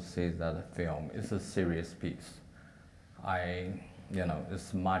go to see that film. It's a serious piece.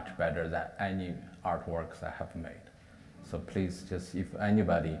 It's much better than any artworks I have made. So please, just if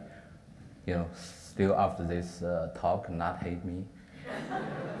anybody, still after this talk, not hate me,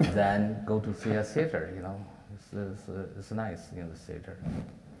 then go to see a theater. It's nice in the theater.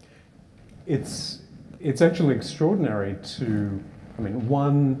 It's actually extraordinary to,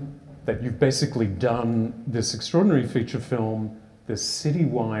 one, that you've basically done this extraordinary feature film, this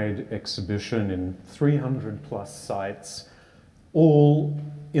citywide exhibition in 300 plus sites, all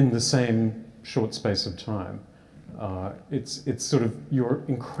in the same short space of time. It's sort of, you're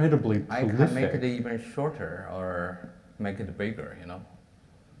incredibly prolific. I can make it even shorter or make it bigger,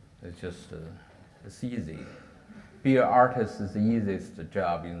 It's just, it's easy. Be an artist is the easiest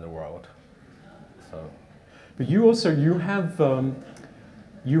job in the world. So. But you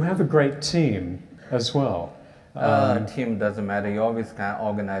have a great team as well. Team doesn't matter. You always can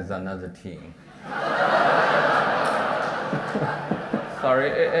organize another team. Sorry,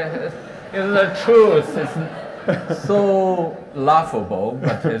 it's the truth. It's so laughable,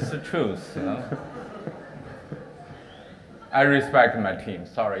 but it's the truth, I respect my team.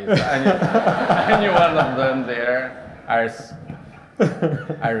 Sorry, any one of them there, I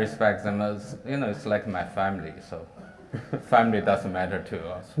respect them as, it's like my family, so family doesn't matter to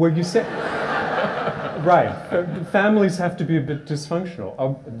us. Well, you said, right, families have to be a bit dysfunctional.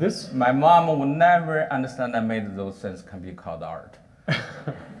 My mom would never understand that made those things can be called art.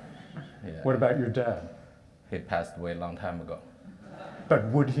 Yeah. What about your dad? He passed away a long time ago. But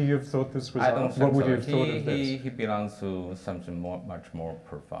would he have thought this was I don't art? think What would so. he have thought of this? He belongs to something much more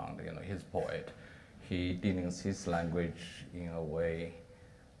profound. He's a poet. He deals his language in a way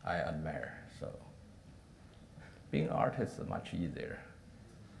I admire. So being an artist is much easier.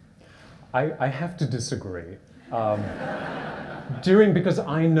 I have to disagree. Because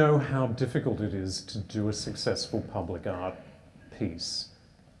I know how difficult it is to do a successful public art piece.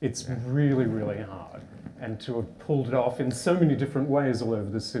 It's really, really hard. And to have pulled it off in so many different ways all over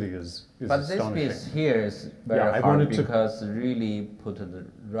the city is but astonishing. This piece here is very hard because really put it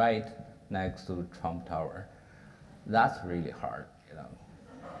right next to Trump Tower. That's really hard,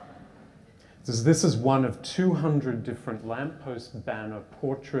 This is one of 200 different lamppost banner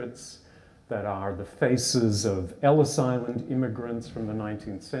portraits that are the faces of Ellis Island immigrants from the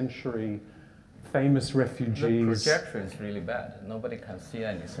 19th century, famous refugees. The projection is really bad. Nobody can see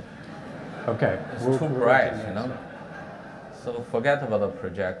anything. Okay. It's too bright, So forget about the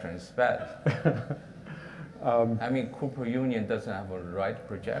projection, it's bad. Cooper Union doesn't have a right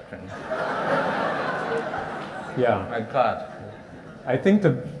projection. Yeah. My God. I think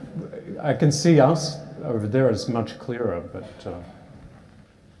I can see us over there as much clearer, but...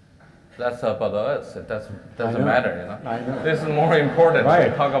 That's about us. It doesn't matter, I know. This is more important Right.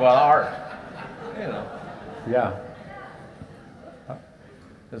 to talk about art, Yeah.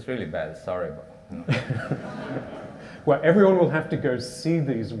 It's really bad, sorry. Well, everyone will have to go see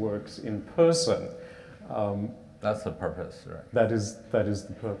these works in person. That's the purpose, right? That is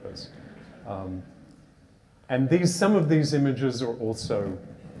the purpose. And some of these images are also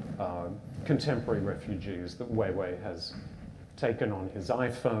contemporary refugees that Weiwei has taken on his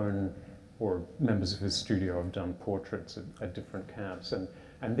iPhone, or members of his studio have done portraits at different camps. And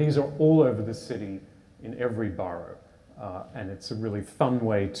these are all over the city in every borough. And it's a really fun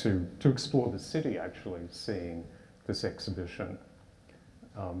way to explore the city, actually, seeing this exhibition.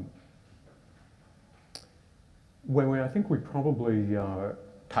 Weiwei, I think we probably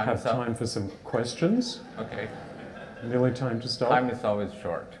have time for some questions. Okay. Nearly time to stop. Time is always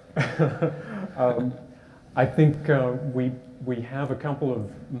short. I think we have a couple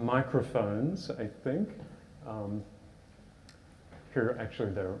of microphones, I think. Here,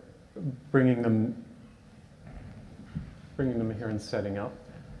 actually, they're bringing them here and setting up.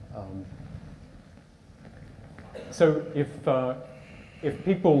 So if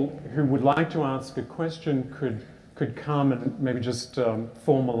people who would like to ask a question could come and maybe just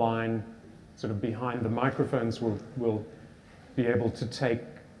form a line sort of behind the microphones, we'll be able to take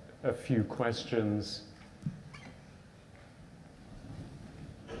a few questions.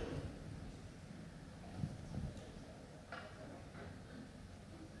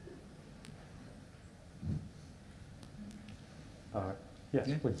 Yes,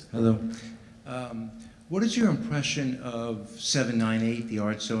 yeah. please. Hello. What is your impression of 798, the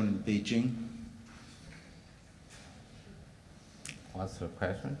art zone in Beijing? What's the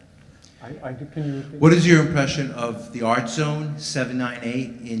question? Can you repeat? What is your impression of the art zone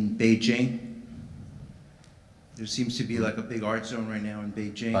 798 in Beijing? There seems to be like a big art zone right now in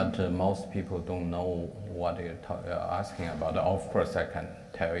Beijing. But most people don't know what you're asking about. Of course, I can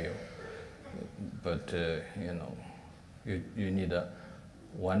tell you, but you know, you need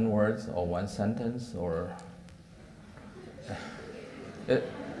one word or one sentence, or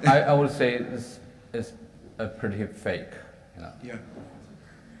I would say it's a pretty fake. You know. Yeah. Is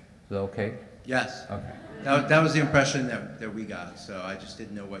that okay? Yes. Okay. That was the impression that we got, so I just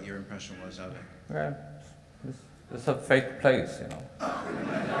didn't know what your impression was of it. Yeah, it's a fake place, you know.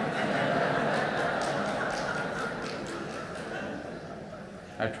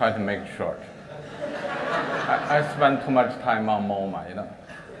 I try to make it short. I spend too much time on MoMA, you know.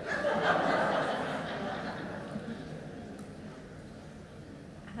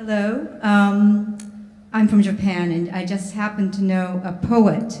 Hello, I'm from Japan, and I just happen to know a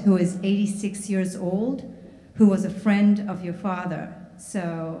poet who is 86 years old, who was a friend of your father.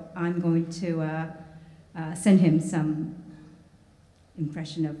 So I'm going to send him some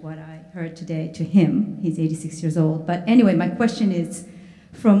impression of what I heard today to him. He's 86 years old. But anyway, my question is,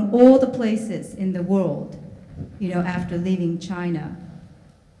 from all the places in the world, you know, after leaving China,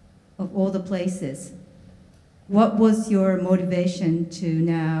 of all the places, what was your motivation to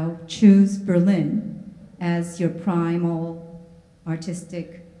now choose Berlin as your primal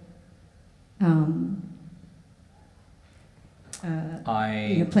artistic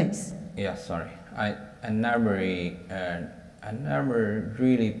place? Yeah, sorry. I never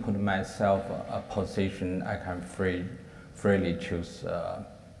really put myself a position I can freely choose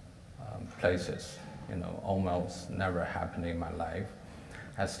places. You know, almost never happened in my life.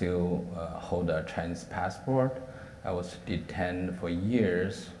 I still hold a Chinese passport. I was detained for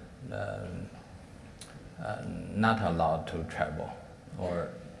years, not allowed to travel.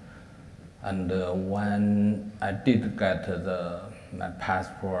 When I did get my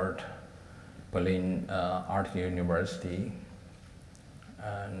passport, Berlin Art University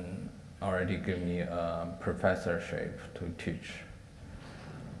already gave me a professorship to teach.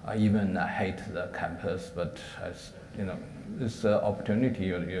 I hate the campus, but you know, it's an opportunity.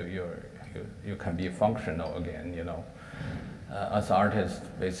 You can be functional again. You know, as an artist,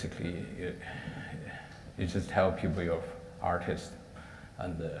 basically, you just tell people you're artist,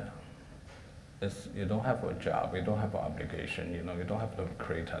 and you don't have a job, you don't have an obligation. You know, you don't have to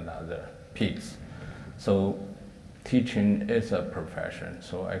create another piece. So, teaching is a profession,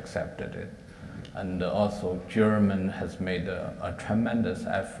 so I accepted it. And also, German has made a tremendous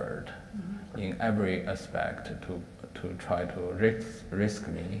effort in every aspect to try to risk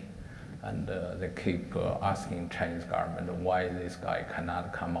me. And they keep asking Chinese government why this guy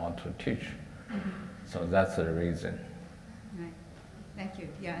cannot come out to teach. So that's the reason. Right. Thank you.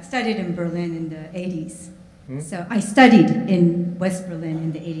 Yeah, I studied in Berlin in the 80s. So I studied in West Berlin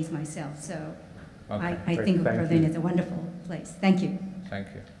in the 80s myself. So Okay. I think of Berlin as a wonderful place. Thank you. Thank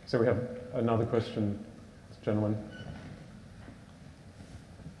you. So we have another question, this gentleman.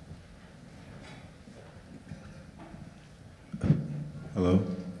 Hello.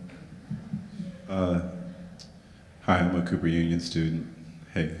 Hi, I'm a Cooper Union student.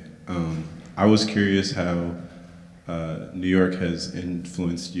 Hey, I was curious how New York has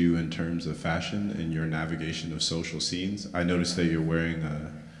influenced you in terms of fashion and your navigation of social scenes. I noticed that you're wearing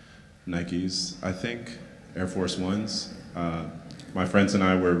Nikes, I think, Air Force Ones. My friends and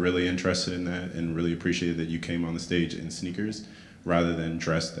I were really interested in that and really appreciated that you came on the stage in sneakers rather than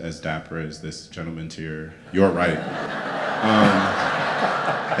dressed as dapper as this gentleman to your right.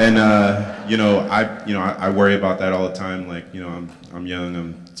 You know, I worry about that all the time. Like, you know, I'm young,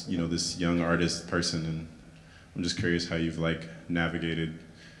 I'm, you know, this young artist person, and I'm just curious how you've like navigated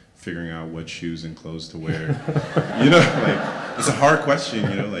figuring out what shoes and clothes to wear. You know, like, it's a hard question,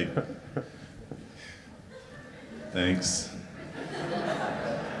 you know, like, thanks.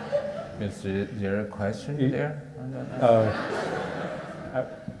 Is there a question there?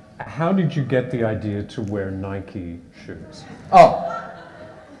 How did you get the idea to wear Nike shoes?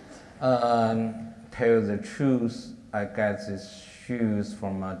 Tell the truth, I got these shoes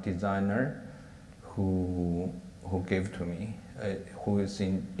from a designer who gave to me, who is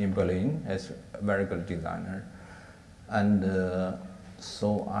in Berlin, is a very good designer. And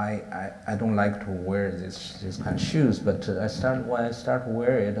so I don't like to wear this kind of shoes, but when I started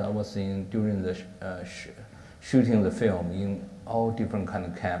wearing it, I was during the shooting the film in all different kind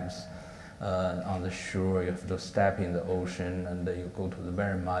of camps. On the shore, you have to step in the ocean, and you go to the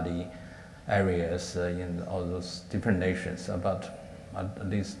very muddy areas in all those different nations, about at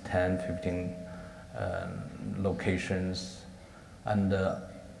least 10, 15 locations. And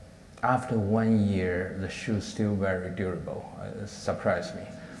after 1 year, the shoe is still very durable. It surprised me.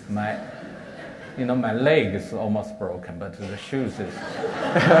 You know, my leg is almost broken, but the shoes is.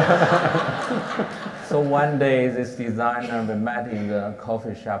 So one day, this designer, we met in the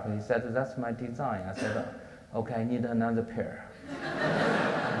coffee shop. He said, "That's my design." I said, "Okay, I need another pair."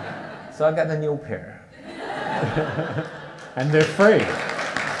 So I got a new pair. And they're free.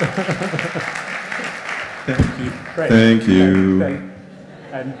 Thank you. Great. Thank you.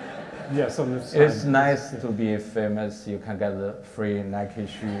 And yes, on the side. It's nice to be famous. You can get the free Nike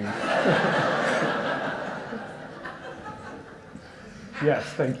shoes. Yes,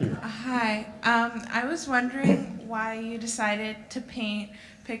 thank you. Hi. I was wondering why you decided to paint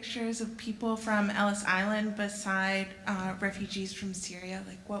pictures of people from Ellis Island beside refugees from Syria.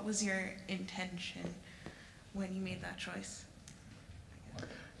 Like, what was your intention when you made that choice?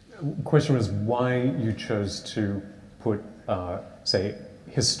 The question was why you chose to put, say,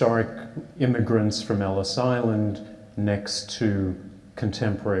 historic immigrants from Ellis Island next to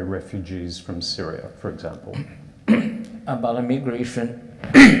contemporary refugees from Syria, for example. About immigration,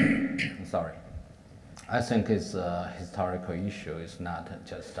 sorry. I think it's a historical issue. It's not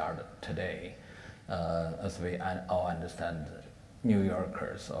just started today. As we all understand, New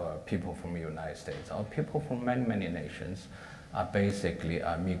Yorkers or people from the United States or people from many, many nations are basically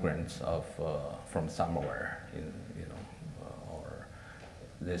migrants from somewhere, or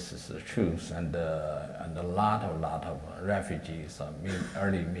this is the truth. And a lot of refugees,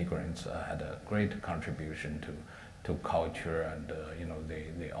 early migrants had a great contribution to culture, and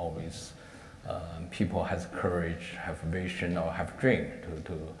they always people has courage, have vision, or have dream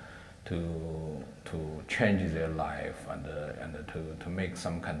to change their life and to make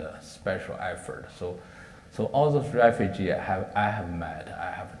some kind of special effort. So all those refugees I have met,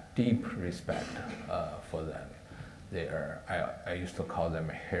 I have deep respect for them. I used to call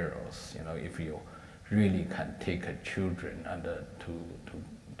them heroes. If you really can take children and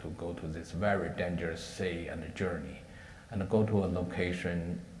to go to this very dangerous sea and journey, and go to a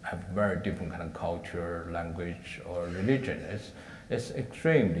location, have very different kind of culture, language, or religion. It's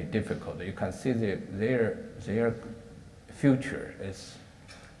extremely difficult. You can see their future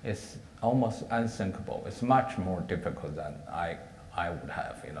is almost unthinkable. It's much more difficult than I would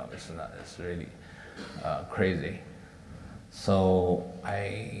have. It's really crazy. So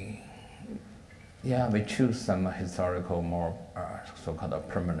we choose some historical, more so-called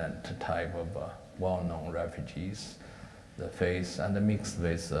permanent type of well-known refugees, the face, and mixed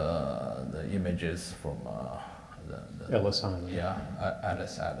with the images from the Ellis Island. Yeah,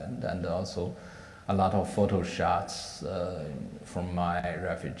 Ellis Island, and also a lot of photo shots from my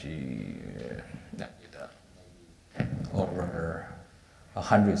refugee, over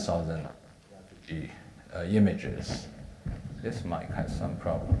 100,000 refugee images. This might have some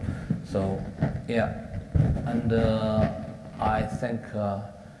problem. So, and I think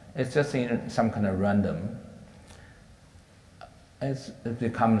it's just in some kind of random. It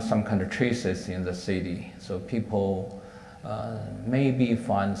becomes some kind of traces in the city. So people maybe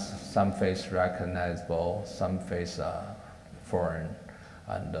find some face recognizable, some face foreign,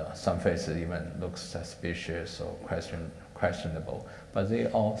 and some faces even look suspicious or questionable. But they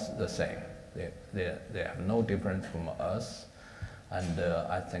all the same. They have no difference from us, and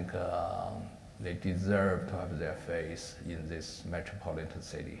I think they deserve to have their face in this metropolitan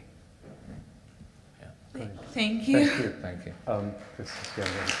city. Thank you. Thank you. Thank you. This is the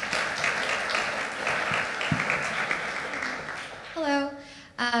young lady. Hello.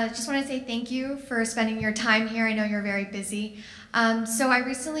 Just want to say thank you for spending your time here. I know you're very busy. So I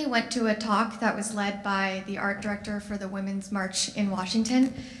recently went to a talk that was led by the art director for the Women's March in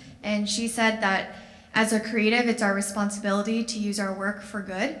Washington, and she said that as a creative, it's our responsibility to use our work for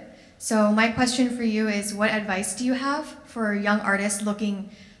good. So my question for you is, what advice do you have for young artists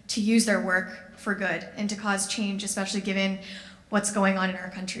looking to use their work for good and to cause change, especially given what's going on in our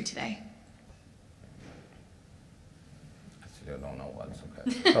country today? I still don't know what's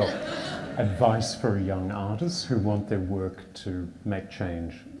okay. Advice for young artists who want their work to make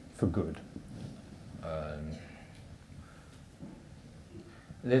change for good.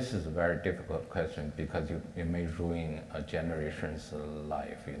 This is a very difficult question because you may ruin a generation's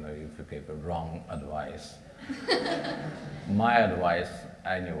life, if you give wrong advice. My advice,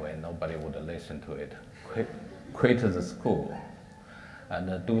 anyway, nobody would listen to it. Quit the school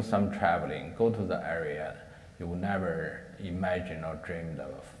and do some traveling. Go to the area you would never imagine or dreamed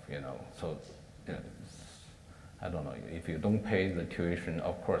of. So I don't know. If you don't pay the tuition,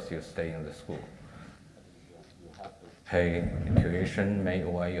 of course you stay in the school. Pay tuition,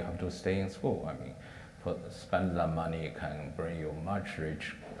 or you have to stay in school. Spend that money can bring you much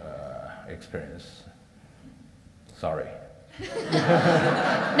rich experience. Sorry.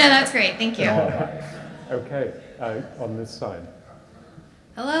 No, that's great. Thank you. Okay, on this side.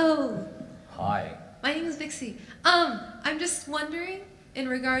 Hello, Hi. my name is Vixie. I'm just wondering, in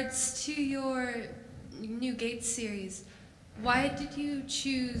regards to your new Gates series, why did you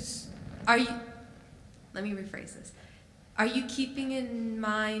choose, let me rephrase this. Are you keeping in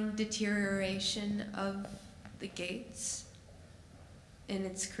mind deterioration of the Gates in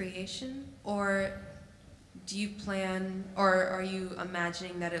its creation? Or do you plan, or are you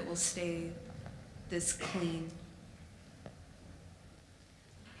imagining that it will stay this clean?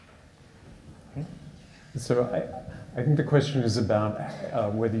 So I think the question is about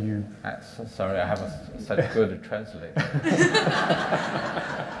whether you... Sorry, I have such a good translator.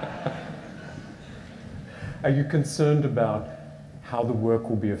 Are you concerned about how the work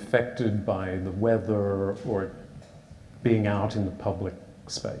will be affected by the weather or being out in the public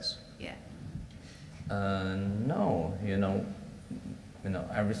space? Yeah. No,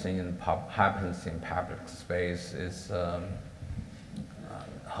 everything happens in public space is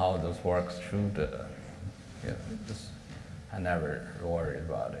how this works should. I never worried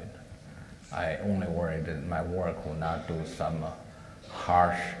about it. I only worried that my work will not do some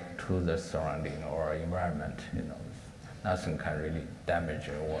harsh to the surrounding or environment. Nothing can really damage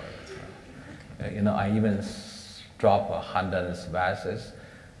your work. I even drop 100 vases,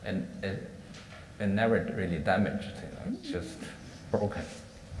 and it never really damaged. It's just broken.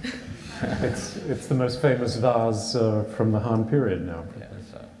 It's the most famous vase from the Han period now. Yeah,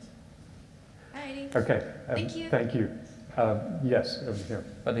 so. Alrighty. Okay. Thank you. Thank you. Yes, over here.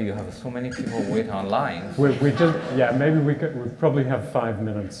 But you have so many people wait online. We just, yeah, maybe we probably have 5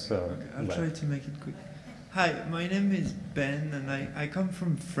 minutes I'll left. try to make it quick. Hi, my name is Ben, and I come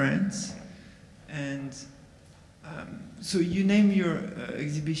from France. And so you name your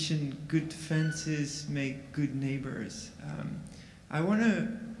exhibition "Good Fences Make Good Neighbors." I want to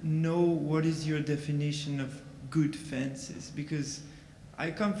know what is your definition of good fences, because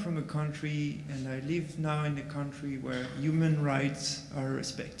I come from a country, and I live now in a country where human rights are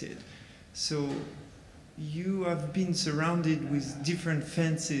respected. So you have been surrounded with different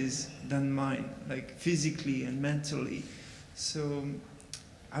fences than mine, like physically and mentally. So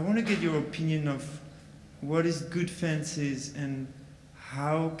I want to get your opinion of what is good fences, and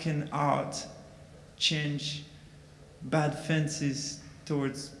how can art change bad fences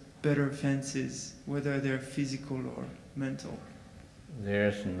towards better fences, whether they're physical or mental.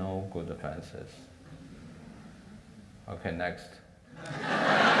 There's no good fences. Okay, next.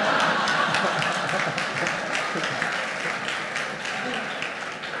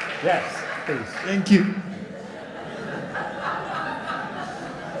 Yes, please. Thank you.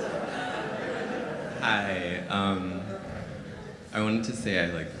 Hi, I wanted to say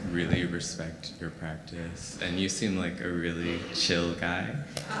I really respect your practice, and you seem like a really chill guy.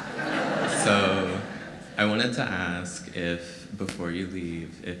 So I wanted to ask if, before you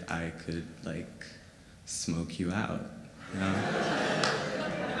leave, if I could smoke you out.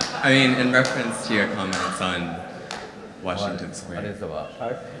 I mean, in reference to your comments on Washington Square. What is about?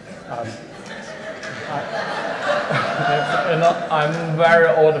 I'm very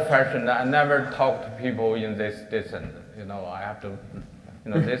old-fashioned. I never talk to people in this distance. I have to.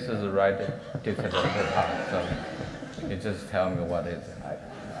 This is the right distance of the time. So you just tell me what is it.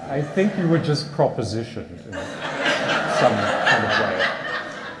 I think you were just propositioned in some kind of way.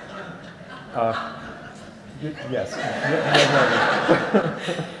 Yes.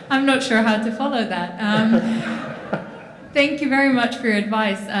 I'm not sure how to follow that. Thank you very much for your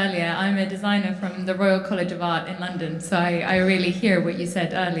advice earlier. I'm a designer from the Royal College of Art in London, so I really hear what you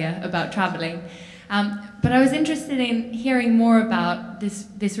said earlier about traveling. But I was interested in hearing more about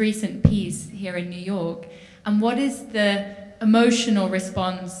this recent piece here in New York, and what is the emotional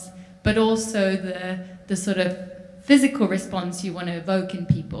response, but also the sort of physical response you want to evoke in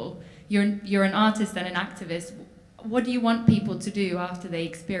people. You're an artist and an activist. What do you want people to do after they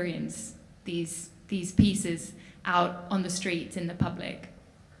experience these pieces out on the streets in the public?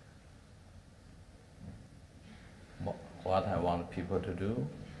 What I want people to do?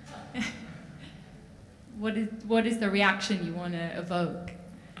 What is the reaction you want to evoke?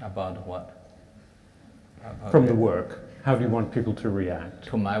 About what? From the work. How do you want people to react?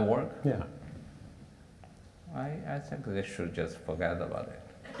 To my work? Yeah. I think they should just forget about it.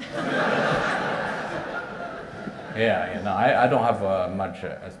 Yeah, I don't have much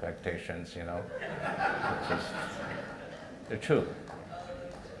expectations, It's just the truth.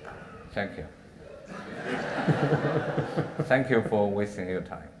 Thank you. Thank you for wasting your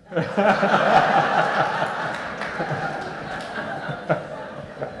time.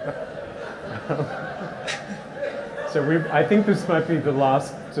 I think this might be the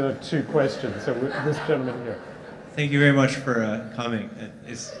last two questions. So this gentleman here. Thank you very much for coming.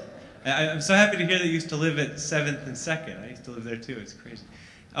 I'm so happy to hear that you used to live at 7th and 2nd. I used to live there too. It's crazy.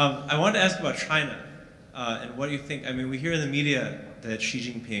 I wanted to ask about China and what do you think? I mean, we hear in the media that Xi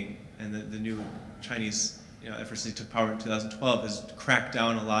Jinping and the new Chinese ever since he took power in 2012 has cracked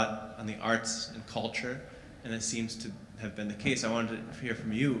down a lot on the arts and culture, and it seems to have been the case. I wanted to hear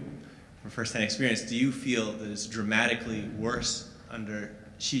from you, from first-hand experience, do you feel that it's dramatically worse under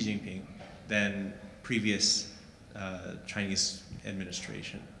Xi Jinping than previous Chinese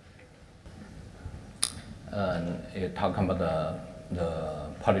administration? You're talking about the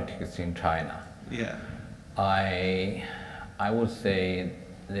politics in China. Yeah. I would say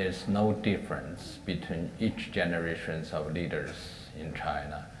there's no difference between each generations of leaders in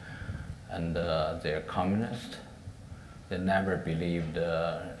China. And they're communist. They never believed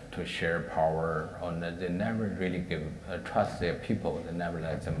to share power, or they never really trust their people. They never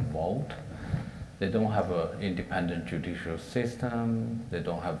let them vote. They don't have an independent judicial system. They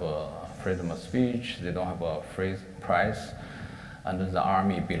don't have a freedom of speech. They don't have a free press. And the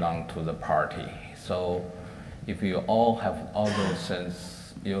army belongs to the party. So if you all have all those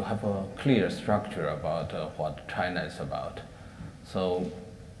things, you have a clear structure about what China is about. So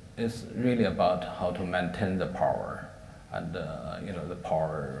it's really about how to maintain the power. And the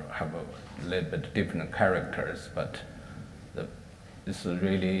power have a little bit different characters, but this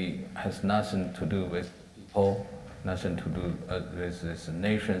really has nothing to do with people, nothing to do with this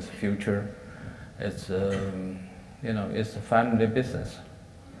nation's future. It's it's a family business.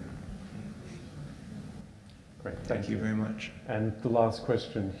 Great, thank you very much. And the last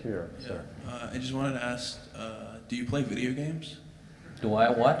question here. Yeah. I just wanted to ask, do you play video games? Do I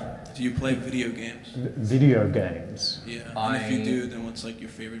what? Do you play video games? Video games? Yeah, and if you do, then what's like your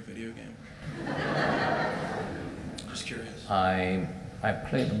favorite video game? Just curious. I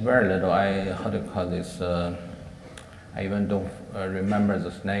played very little. How do you call this? I even don't remember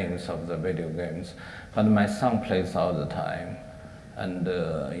the names of the video games, but my son plays all the time, and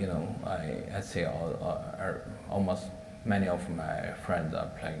I see almost many of my friends are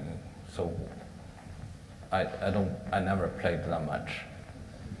playing. So I never played that much.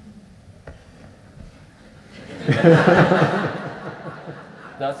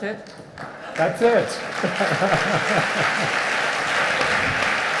 That's it? That's it.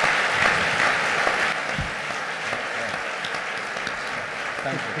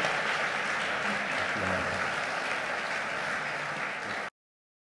 Thank you.